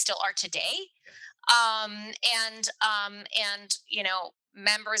course they still are today. Yes. And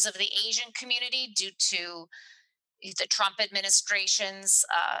members of the Asian community, due to the Trump administration's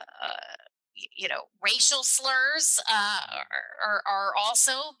racial slurs, are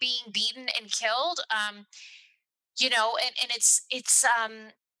also being beaten and killed. And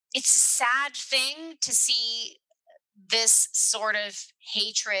it's a sad thing to see this sort of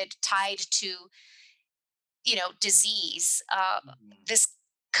hatred tied to disease, Mhm. this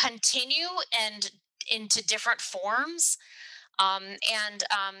continue and into different forms. And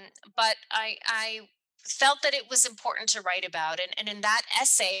but I felt that it was important to write about it, and in that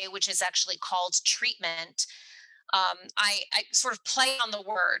essay, which is actually called Treatment, I sort of play on the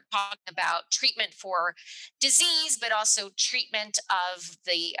word, talking about treatment for disease, but also treatment of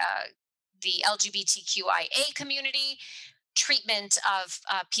the LGBTQIA community, treatment of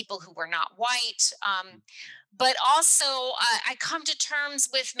people who were not white. But also, I come to terms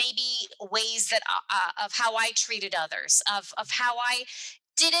with maybe ways of how I treated others, of how I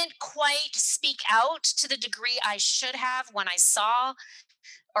didn't quite speak out to the degree I should have when I saw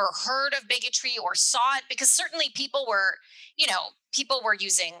or heard of bigotry or saw it, because certainly people were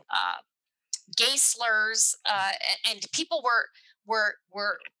using gay slurs, and people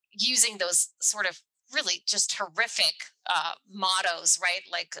were using those sort of really just horrific mottos, right?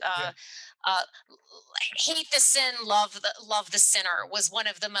 Like Yeah. uh, hate the sin, love the sinner was one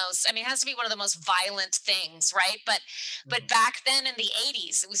of the most. I mean, it has to be one of the most violent things, right? But Mhm. back then in the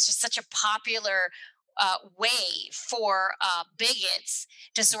 '80s, it was just such a popular way for bigots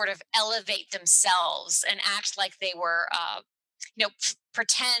to sort of elevate themselves and act like they were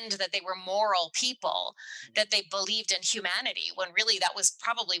pretend that they were moral people, Mhm. that they believed in humanity, when really that was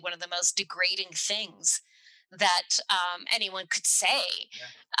probably one of the most degrading things that anyone could say.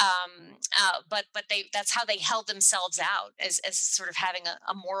 Yeah. But that's how they held themselves out, as sort of having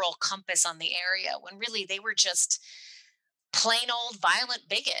a moral compass on the area, when really they were just plain old violent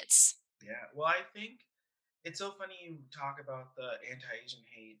bigots. Yeah. Well, I think it's so funny you talk about the anti-Asian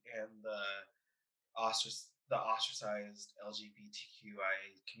hate and the ostracized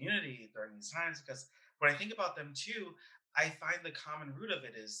LGBTQI community during these times, because when I think about them too, I find the common root of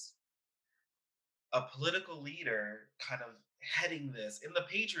it is a political leader kind of heading this, in the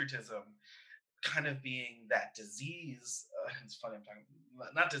patriotism kind of being that disease. It's funny I'm talking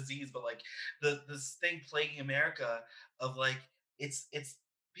not disease, but like this thing plaguing America of like it's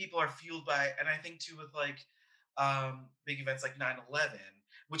people are fueled by, and I think too with like big events like 9/11,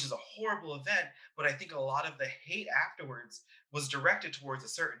 which is a horrible event, but I think a lot of the hate afterwards was directed towards a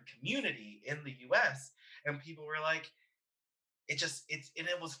certain community in the US, and people were like, and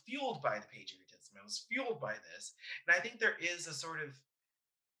it was fueled by the patriotism. It was fueled by this. And I think there is a sort of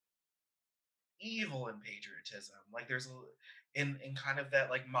evil in patriotism. Like there's in kind of that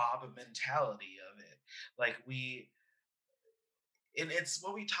like mob mentality of it. Like and it's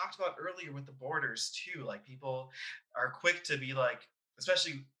what we talked about earlier with the borders too. Like people are quick to be like,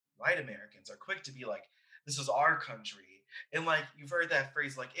 especially white Americans are quick to be like, this is our country. And like you've heard that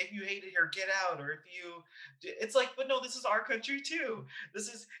phrase, like if you hate it here, get out. Or if you, it's like, but no, this is our country too. This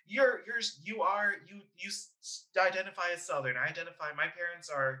is you are identify as Southern. I identify. My parents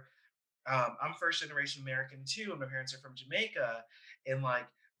are I'm first generation American too, and my parents are from Jamaica, and like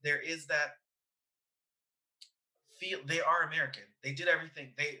there is that feel they are American. They did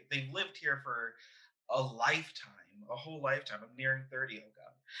everything. They lived here for a lifetime, a whole lifetime. I'm nearing 30. Oh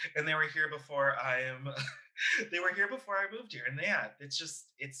God. And they were here before I am they were here before I moved here. And yeah, it's just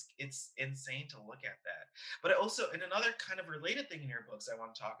it's insane to look at that. But also, and another kind of related thing in your books I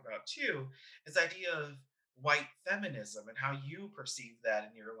want to talk about too is the idea of white feminism and how you perceive that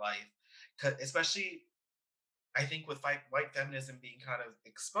in your life. Especially I think with white feminism being kind of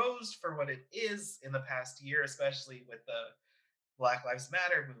exposed for what it is in the past year, especially with the Black Lives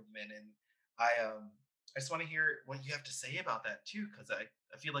Matter movement. And I just want to hear what you have to say about that too, because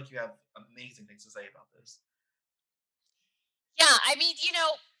I feel like you have amazing things to say about this. Yeah, I mean,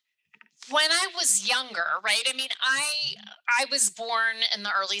 when I was younger, right? I mean, I was born in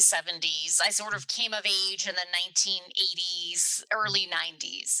the early 70s. I sort of came of age in the 1980s, early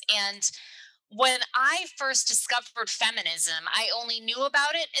 90s. And when I first discovered feminism, I only knew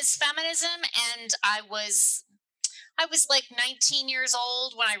about it as feminism, and I was like 19 years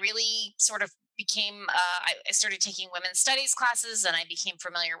old when I really sort of became I started taking women's studies classes, and I became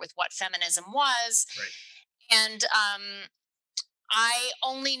familiar with what feminism was. Right. And I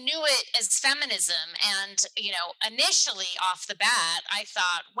only knew it as feminism. And, initially off the bat, I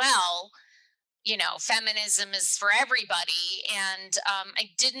thought, well, feminism is for everybody. And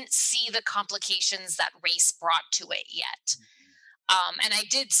I didn't see the complications that race brought to it yet. And I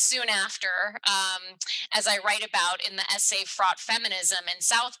did soon after, as I write about in the essay Fraught Feminism in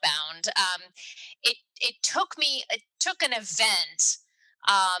Southbound. It took an event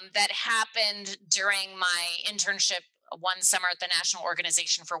that happened during my internship one summer at the National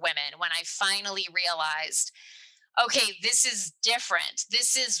Organization for Women, when I finally realized, okay, this is different.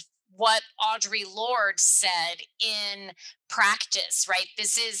 This is what Audre Lorde said in practice, right?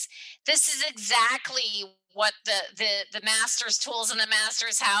 This is exactly what the master's tools in the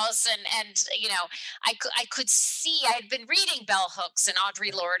master's house, and I could see. I had been reading bell hooks and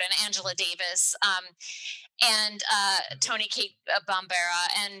Audre Lorde and Angela Davis, and Toni Cade Bambara,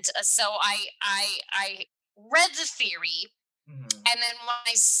 and so I read the theory, Mm-hmm. and then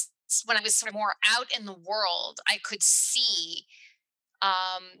when I was sort of more out in the world, I could see,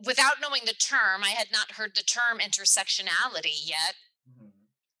 without knowing the term, I had not heard the term intersectionality yet. Mm-hmm.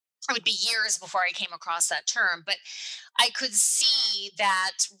 It would be years before I came across that term, but I could see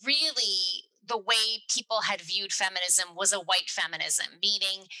that really the way people had viewed feminism was a white feminism,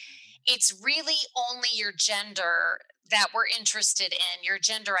 meaning it's really only your gender that we're interested in, your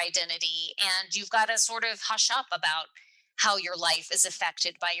gender identity, and you've got to sort of hush up about how your life is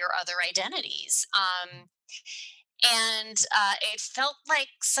affected by your other identities. And it felt like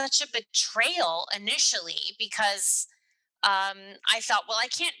such a betrayal initially, because I thought, well, I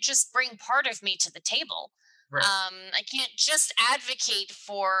can't just bring part of me to the table. Right. I can't just advocate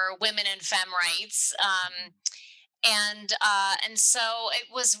for women and femme rights. And so it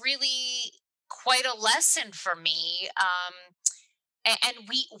was really quite a lesson for me. And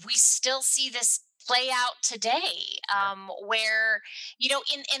we still see this play out today, where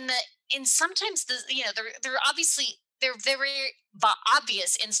in sometimes there are obviously there are very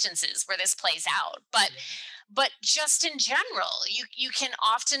obvious instances where this plays out, but just in general, you can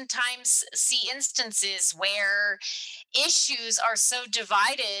oftentimes see instances where issues are so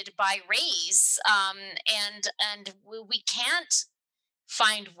divided by race, and we can't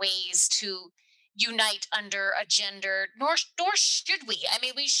find ways to unite under a gender, nor should we. I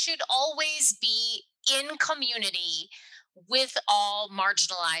mean, we should always be in community with all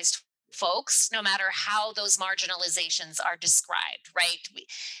marginalized folks, no matter how those marginalizations are described, right?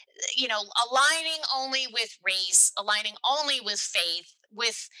 Aligning only with race, aligning only with faith,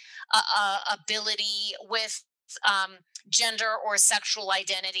 with ability, with gender or sexual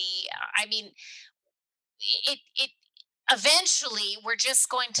identity. I mean, it eventually we're just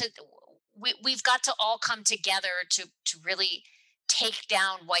going to we've got to all come together to really take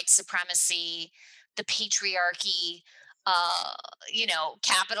down white supremacy, the patriarchy,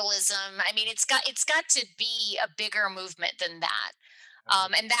 capitalism. I mean, it's got to be a bigger movement than that.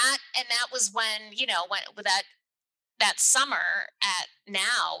 And that was when, with that summer at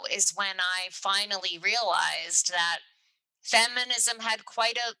Now is when I finally realized that feminism had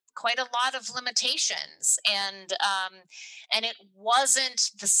quite a lot of limitations, and it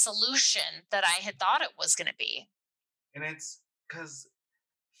wasn't the solution that I had thought it was going to be. And it's because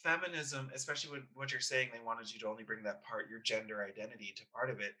feminism, especially with what you're saying, they wanted you to only bring that part, your gender identity, to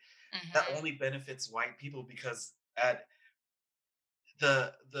part of it. That only benefits white people, because at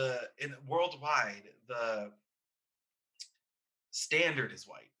in worldwide, the standard is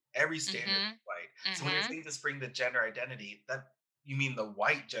white. Every standard is white. So when you're saying just bring the gender identity, that you mean the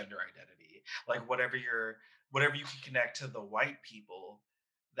white gender identity, like whatever you can connect to the white people,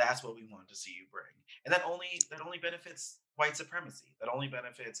 that's what we want to see you bring. And that only benefits white supremacy. That only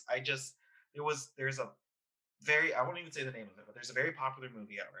benefits there's a very, I won't even say the name of it, but there's a very popular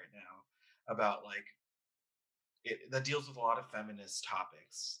movie out right now about like that deals with a lot of feminist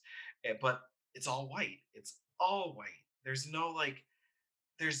topics. But it's all white. It's all white. There's no like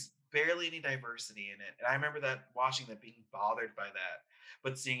there's barely any diversity in it. And I remember that watching that, being bothered by that,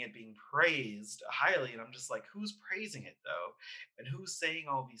 but seeing it being praised highly. And I'm just like, who's praising it though? And who's saying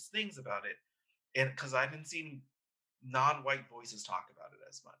all these things about it? And because I've been seeing non-white voices talk about it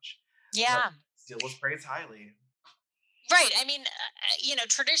as much, but Yeah. still was praised highly. Right. I mean,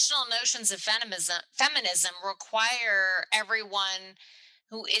 traditional notions of feminism require everyone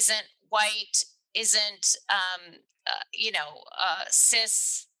who isn't white, isn't,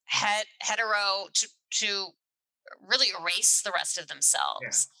 cis, hetero to really erase the rest of Yeah.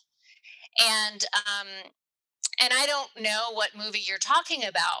 themselves. And and I don't know what movie you're talking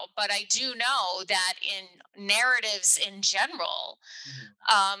about, but I do know that in narratives in general,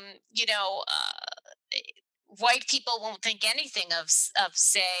 Mhm. um, you know, white people won't think anything of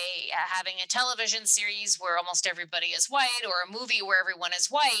say having a television series where almost everybody is white, or a movie where everyone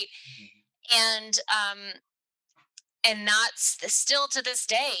is white, Mhm. and not still to this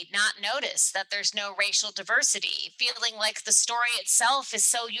day not notice that there's no racial diversity, feeling like the story itself is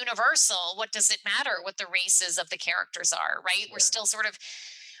so universal. What does it matter what the races of the characters are, right? Yeah.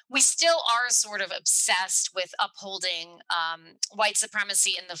 We still are sort of obsessed with upholding white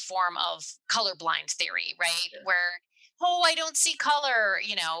supremacy in the form of colorblind theory, right? Yeah. Where, oh, I don't see color,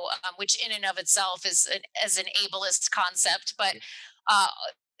 which in and of itself is as an ableist concept, but Yeah. uh,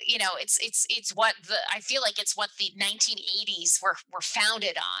 it's what I feel like it's what the 1980s were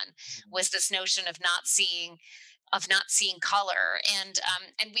founded on, Mhm. was this notion of not seeing color, and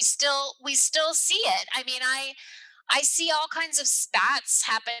we still see it. I mean, I see all kinds of spats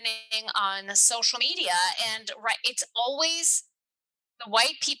happening on social media, and right, it's always the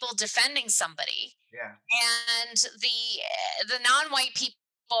white people defending somebody, Yeah. and the non-white people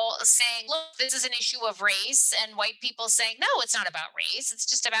saying, look, this is an issue of race, and white people saying, no, it's not about race, it's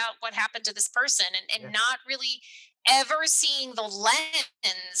just about what happened to this person, and Yeah. not really ever seeing the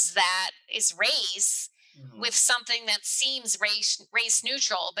lens that is race, with Mhm. something that seems race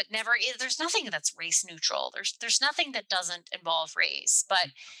neutral, but never is. There's nothing that's race neutral. There's nothing that doesn't involve race,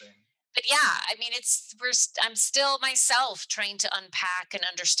 but Nothing. yeah, I mean, I'm still myself trying to unpack and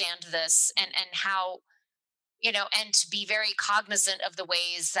understand this, and how, and to be very cognizant of the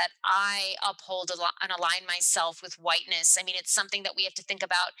ways that I uphold and align myself with whiteness. I mean, it's something that we have to think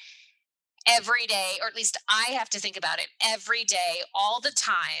about every day, or at least I have to think about it every day, all the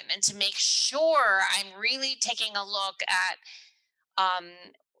time, and to make sure I'm really taking a look at,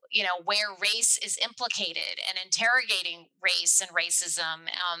 um, where race is implicated, and interrogating race and racism,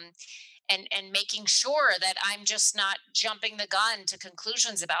 and making sure that I'm just not jumping the gun to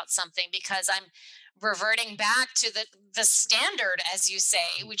conclusions about something, because I'm reverting back to the standard, as you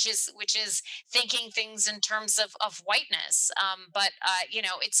say, which is thinking things in terms of whiteness. But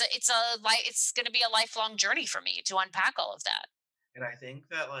it's going to be a lifelong journey for me to unpack all of that. And I think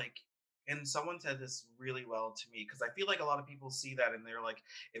that and someone said this really well to me, because I feel like a lot of people see that and they're like,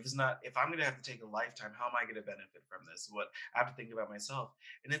 if I'm gonna have to take a lifetime, how am I gonna benefit from this? What I have to think about myself.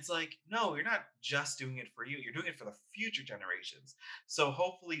 And it's like, no, you're not just doing it for you, you're doing it for the future generations. So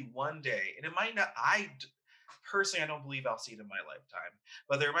hopefully one day, and it might not, personally, I don't believe I'll see it in my lifetime,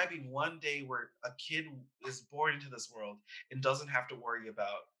 but there might be one day where a kid is born into this world and doesn't have to worry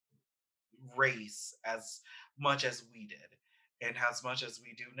about race as much as we did and as much as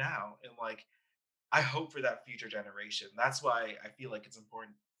we do now. And I hope for that future generation. That's why I feel like it's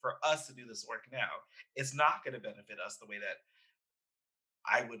important for us to do this work now. It's not going to benefit us the way that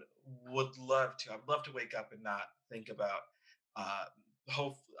I would love to. I'd love to wake up and not think about uh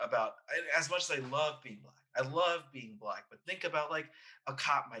hope about, as much as I love being black. I love being black, but think about a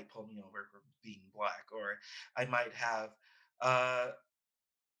cop might pull me over for being black, or I might have uh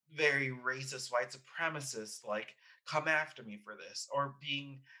very racist white supremacists come after me for this, or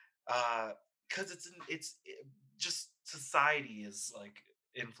being because just society is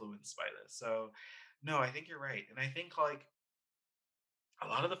influenced by this. So no, I think you're right. And I think a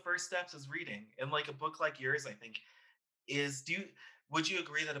lot of the first steps is reading, and a book like yours, I think, is do you would you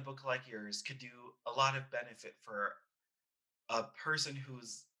agree that a book like yours could do a lot of benefit for a person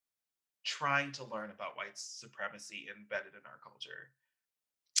who's trying to learn about white supremacy embedded in our culture?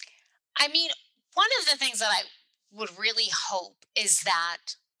 I mean, one of the things that I would really hope is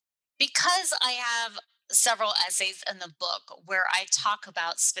that, because I have several essays in the book where I talk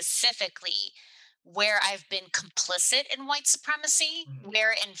about specifically where I've been complicit in white supremacy, Mhm.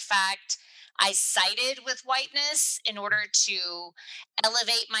 where in fact I sided with whiteness in order to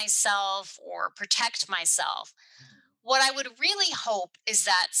elevate myself or protect myself. Mhm. What I would really hope is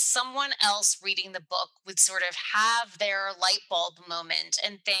that someone else reading the book would sort of have their light bulb moment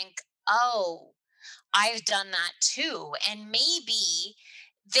and think, oh, I've done that too. And maybe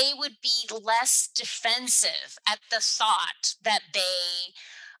they would be less defensive at the thought that they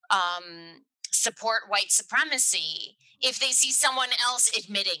support white supremacy if they see someone else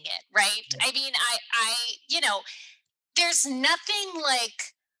admitting it, right? Yeah. I mean, there's nothing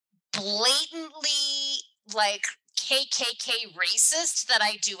like blatantly like KKK racist that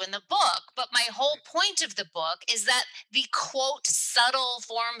I do in the book. But my whole Right. point of the book is that the quote subtle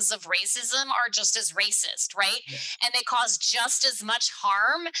forms of racism are just as racist, right? Yeah. And they cause just as much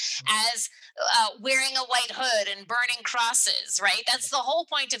harm Mhm. as wearing a white hood and burning crosses, right? That's the whole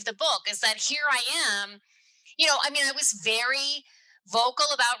point of the book is that here I am. I mean, I was very vocal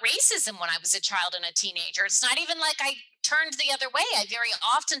about racism when I was a child and a teenager. It's not even like I turned the other way. I very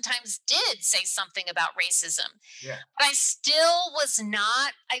oftentimes did say something about racism, Yeah. but I was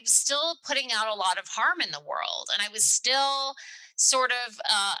still putting out a lot of harm in the world. And I was still sort of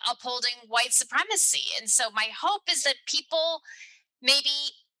upholding white supremacy. And so my hope is that people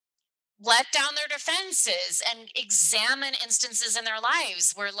maybe let down their defenses and examine instances in their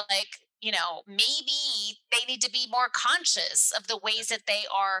lives where maybe they need to be more conscious of the Yeah. ways that they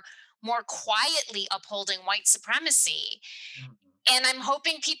are more quietly upholding white supremacy. Mhm. And I'm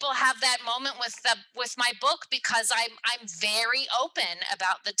hoping people have that moment with my book because I'm very open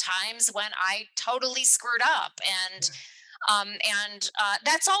about the times when I totally screwed up. and Yeah.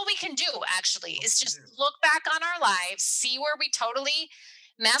 that's all we can do, actually, What is to just do? look back on our lives, see where we totally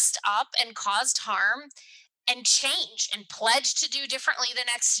messed up and caused harm, and change and pledge to do differently the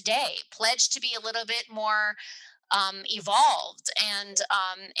next day. Pledge to be a little bit more evolved. And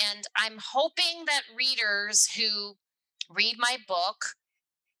I'm hoping that readers who read my book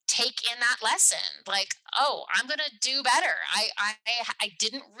take in that lesson, like, oh, I'm going to do better. I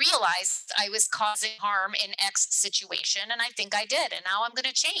didn't realize I was causing harm in X situation, and I think I did, and now I'm going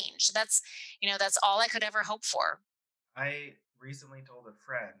to change. That's all I could ever hope for. I recently told a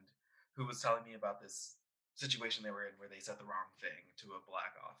friend who was telling me about this situation they were in where they said the wrong thing to a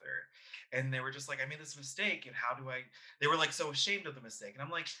black author. And they were just like, I made this mistake. And how do I? They were like so ashamed of the mistake. And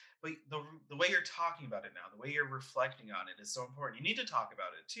I'm like, but the way you're talking about it now, the way you're reflecting on it is so important. You need to talk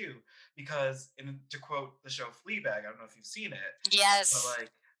about it too. Because, to quote the show Fleabag, I don't know if you've seen it, but Yes,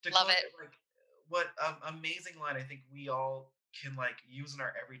 like, to love quote it. it, like, what amazing line I think we all can like use in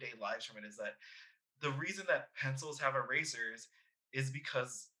our everyday lives from it is that the reason that pencils have erasers is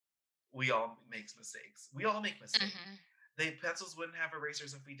because we all make mistakes. We all make mistakes. Hmm. They pencils wouldn't have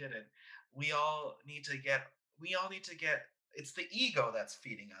erasers if we didn't. We all need to get we all need to get it's the ego that's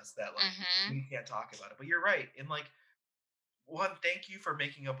feeding us that like Hmm. we can't talk about it. But you're right. And like one, thank you for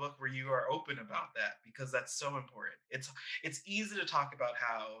making a book where you are open about that because that's so important. It's easy to talk about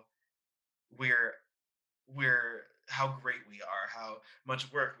how we're how great we are, how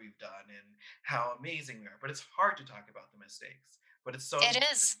much work we've done, and how amazing we are. But it's hard to talk about the mistakes. But it's so It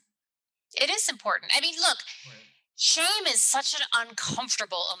important. is. It is important. I mean, look, Right. shame is such an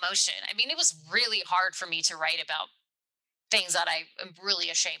uncomfortable emotion. I mean, it was really hard for me to write about things that I am really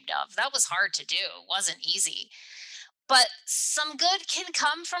ashamed of. That was hard to do. It wasn't easy. But some good can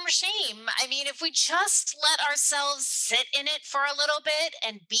come from shame. I mean, if we just let ourselves sit in it for a little bit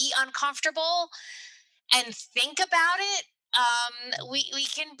and be uncomfortable and think about it, we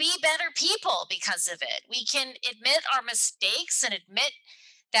can be better people because of it. We can admit our mistakes and admit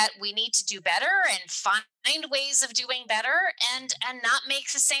that we need to do better and find ways of doing better and not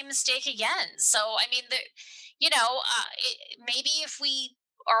make the same mistake again. So I mean, maybe if we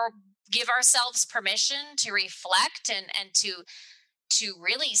are give ourselves permission to reflect and to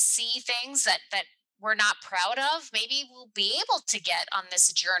really see things that we're not proud of, maybe we'll be able to get on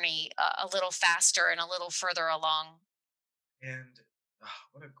this journey a little faster and a little further along. And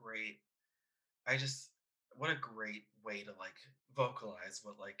what a great I just what a great way to like vocalize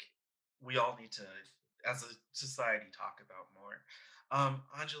what like we all need to as a society talk about more.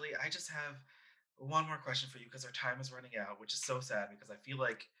 Anjali, I just have one more question for you because our time is running out, which is so sad because I feel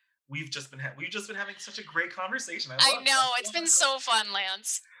like we've just been having such a great conversation. I I love that know, it's so been much. so fun,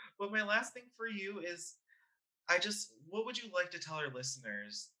 Lance. But my last thing for you is what would you like to tell our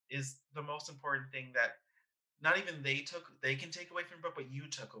listeners is the most important thing that not even they can take away from the book, but you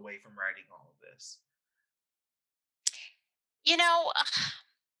took away from writing all of this? You know,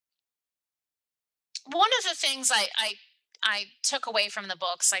 one of the things I took away from the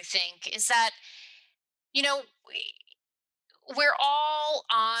books, I think, is that You know, we're all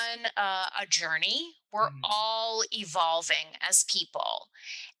on a journey. We're Mhm. all evolving as people.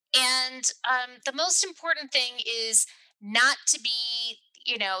 And the most important thing is not to be,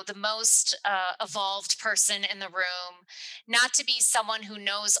 the most evolved person in the room, not to be someone who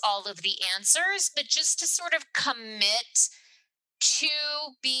knows all of the answers, but just to sort of commit to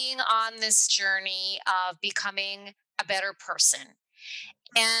being on this journey of becoming a better person,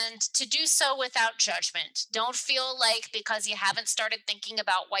 and to do so without judgment. Don't feel like because you haven't started thinking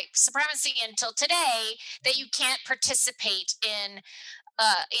about white supremacy until today that you can't participate in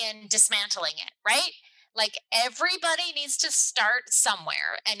dismantling it, right? Like everybody needs to start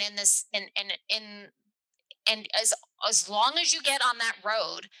somewhere, and in this in and as long as you get on that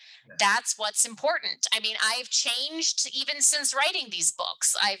road, Yes. that's what's important. I mean, I've changed even since writing these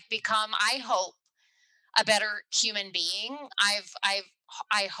books. I've become, I hope, a better human being. I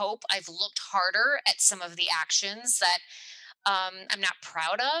hope I've looked harder at some of the actions that I'm not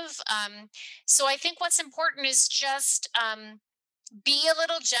proud of. So I think what's important is just be a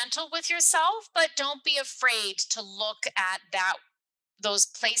little gentle with yourself, but don't be afraid to look at those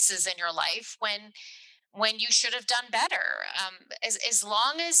places in your life when you should have done better. As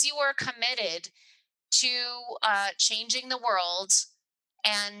long as you are committed to changing the world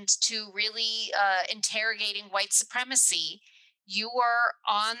and to really interrogating white supremacy, you are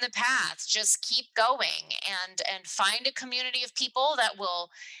on the path. Just keep going and find a community of people that will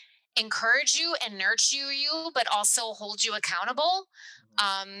encourage you and nurture you, but also hold you accountable.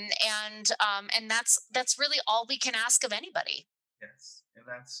 Mhm. And that's really all we can ask of anybody. Yes. And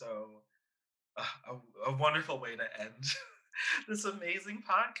that's so a wonderful way to end this amazing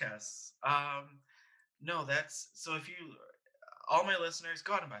podcast. No, that's so if you all my listeners,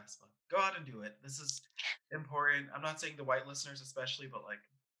 go out and buy this book. Go out and do it. This is important. I'm not saying the white listeners especially, but like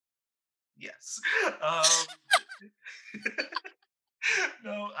yes. Um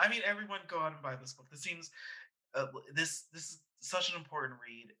no, I mean everyone go out and buy this book. This seems this is such an important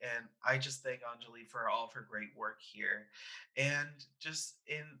read, and I just thank Anjali for all of her great work here. And just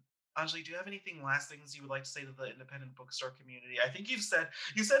in Anjali, do you have anything last things you would like to say to the independent bookstore community? I think you said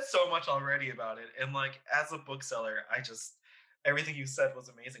so much already about it, and like as a bookseller, I just everything you said was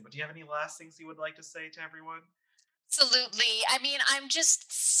amazing. But do you have any last things you would like to say to everyone? Absolutely. I mean, I'm just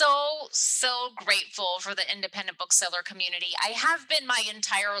so grateful for the independent bookseller community. I have been my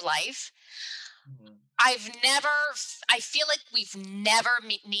entire life. Mhm. I feel like we've never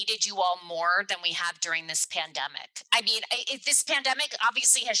needed you all more than we have during this pandemic. I mean, this pandemic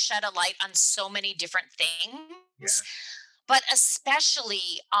obviously has shed a light on so many different things, Yes. but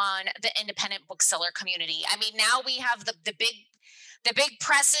especially on the independent bookseller community. I mean, now we have the big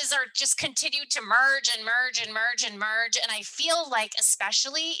presses are just continue to merge and merge and merge and merge. And I feel like,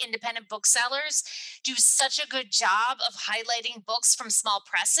 especially independent booksellers, do such a good job of highlighting books from small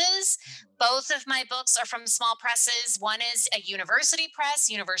presses. Mhm. Both of my books are from small presses. One is a university press,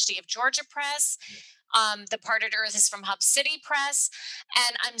 University of Georgia Press. Yeah. The Parted Earth is from Hub City Press.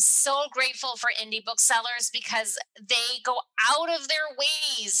 And I'm so grateful for indie booksellers because they go out of their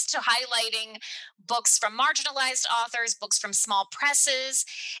ways to highlighting books from marginalized authors, books from small presses.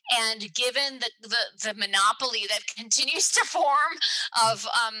 And given the monopoly that continues to form of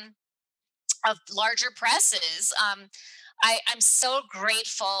larger presses, I'm so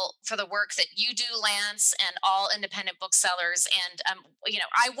grateful for the work that you do, Lance, and all independent booksellers. And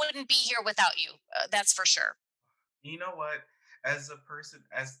I wouldn't be here without you. That's for sure. You know what? As a person,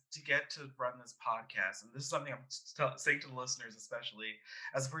 as to get to run this podcast, and this is something I'm saying to the listeners, especially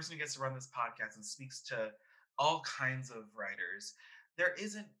as a person who gets to run this podcast and speaks to all kinds of writers, there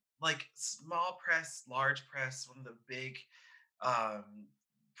isn't like small press, large press, one of the big um,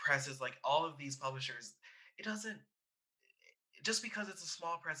 presses, like all of these publishers. It doesn't just because it's a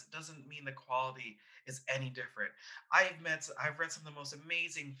small press, it doesn't mean the quality is any different. I've read some of the most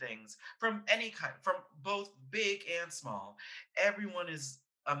amazing things from any kind, from both big and small. Everyone is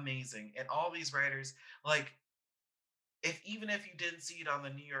amazing, and all these writers, like, if even if you didn't see it on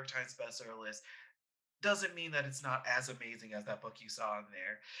the New York Times bestseller list, doesn't mean that it's not as amazing as that book you saw in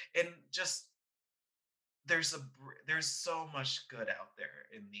there. And just there's so much good out there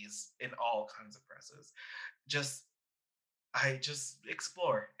in all kinds of presses. Just I just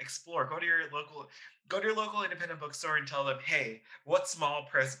explore. Go to your local independent bookstore and tell them, "Hey, what small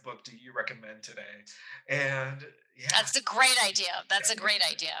press book do you recommend today?" And yeah, That's a great idea. That's a great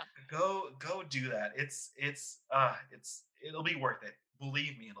idea. go do that. It's it'll be worth it.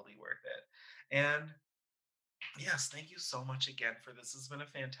 Believe me, it'll be worth it. And yes, thank you so much again for this. Has been a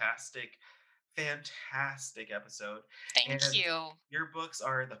fantastic episode. Thank And you. your books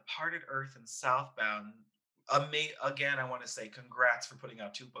are The Parted Earth and Southbound. Again, I want to say congrats for putting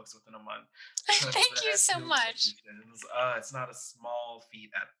out 2 books within a month. Thank you so much. Congratulations. It's not a small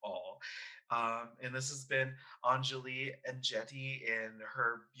feat at all. And this has been Anjali Enjeti, and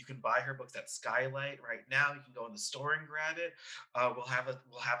you can buy her books at Skylight right now. You can go in the store and grab it. We'll have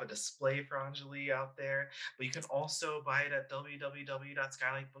a display for Anjali out there, but you can also buy it at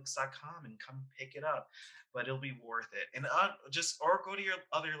www.skylightbooks.com and come pick it up. But it'll be worth it. And or go to your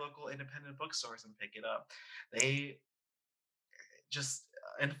other local independent bookstores and pick it up. They just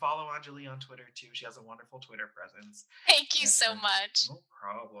and follow Anjali on Twitter too. She has a wonderful Twitter presence. Thank you so much. No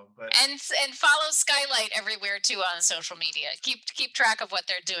problem. But and follow Skylight everywhere too on social media. Keep track of what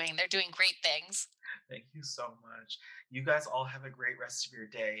they're doing. They're doing great things. Thank you so much. You guys all have a great rest of your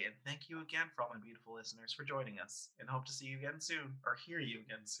day, and thank you again for all my beautiful listeners for joining us. And hope to see you again soon, or hear you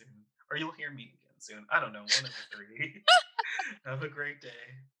again soon, or you'll hear me again soon. I don't know, one of the 3. Have a great day.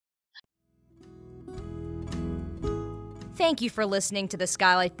 Thank you for listening to the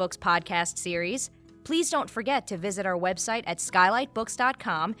Skylight Books podcast series. Please don't forget to visit our website at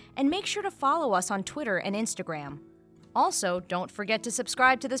skylightbooks.com and make sure to follow us on Twitter and Instagram. Also, don't forget to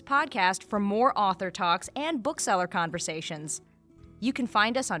subscribe to this podcast for more author talks and bookseller conversations. You can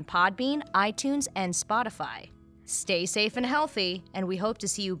find us on Podbean, iTunes, and Spotify. Stay safe and healthy, and we hope to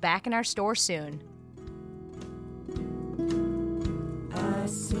see you back in our store soon.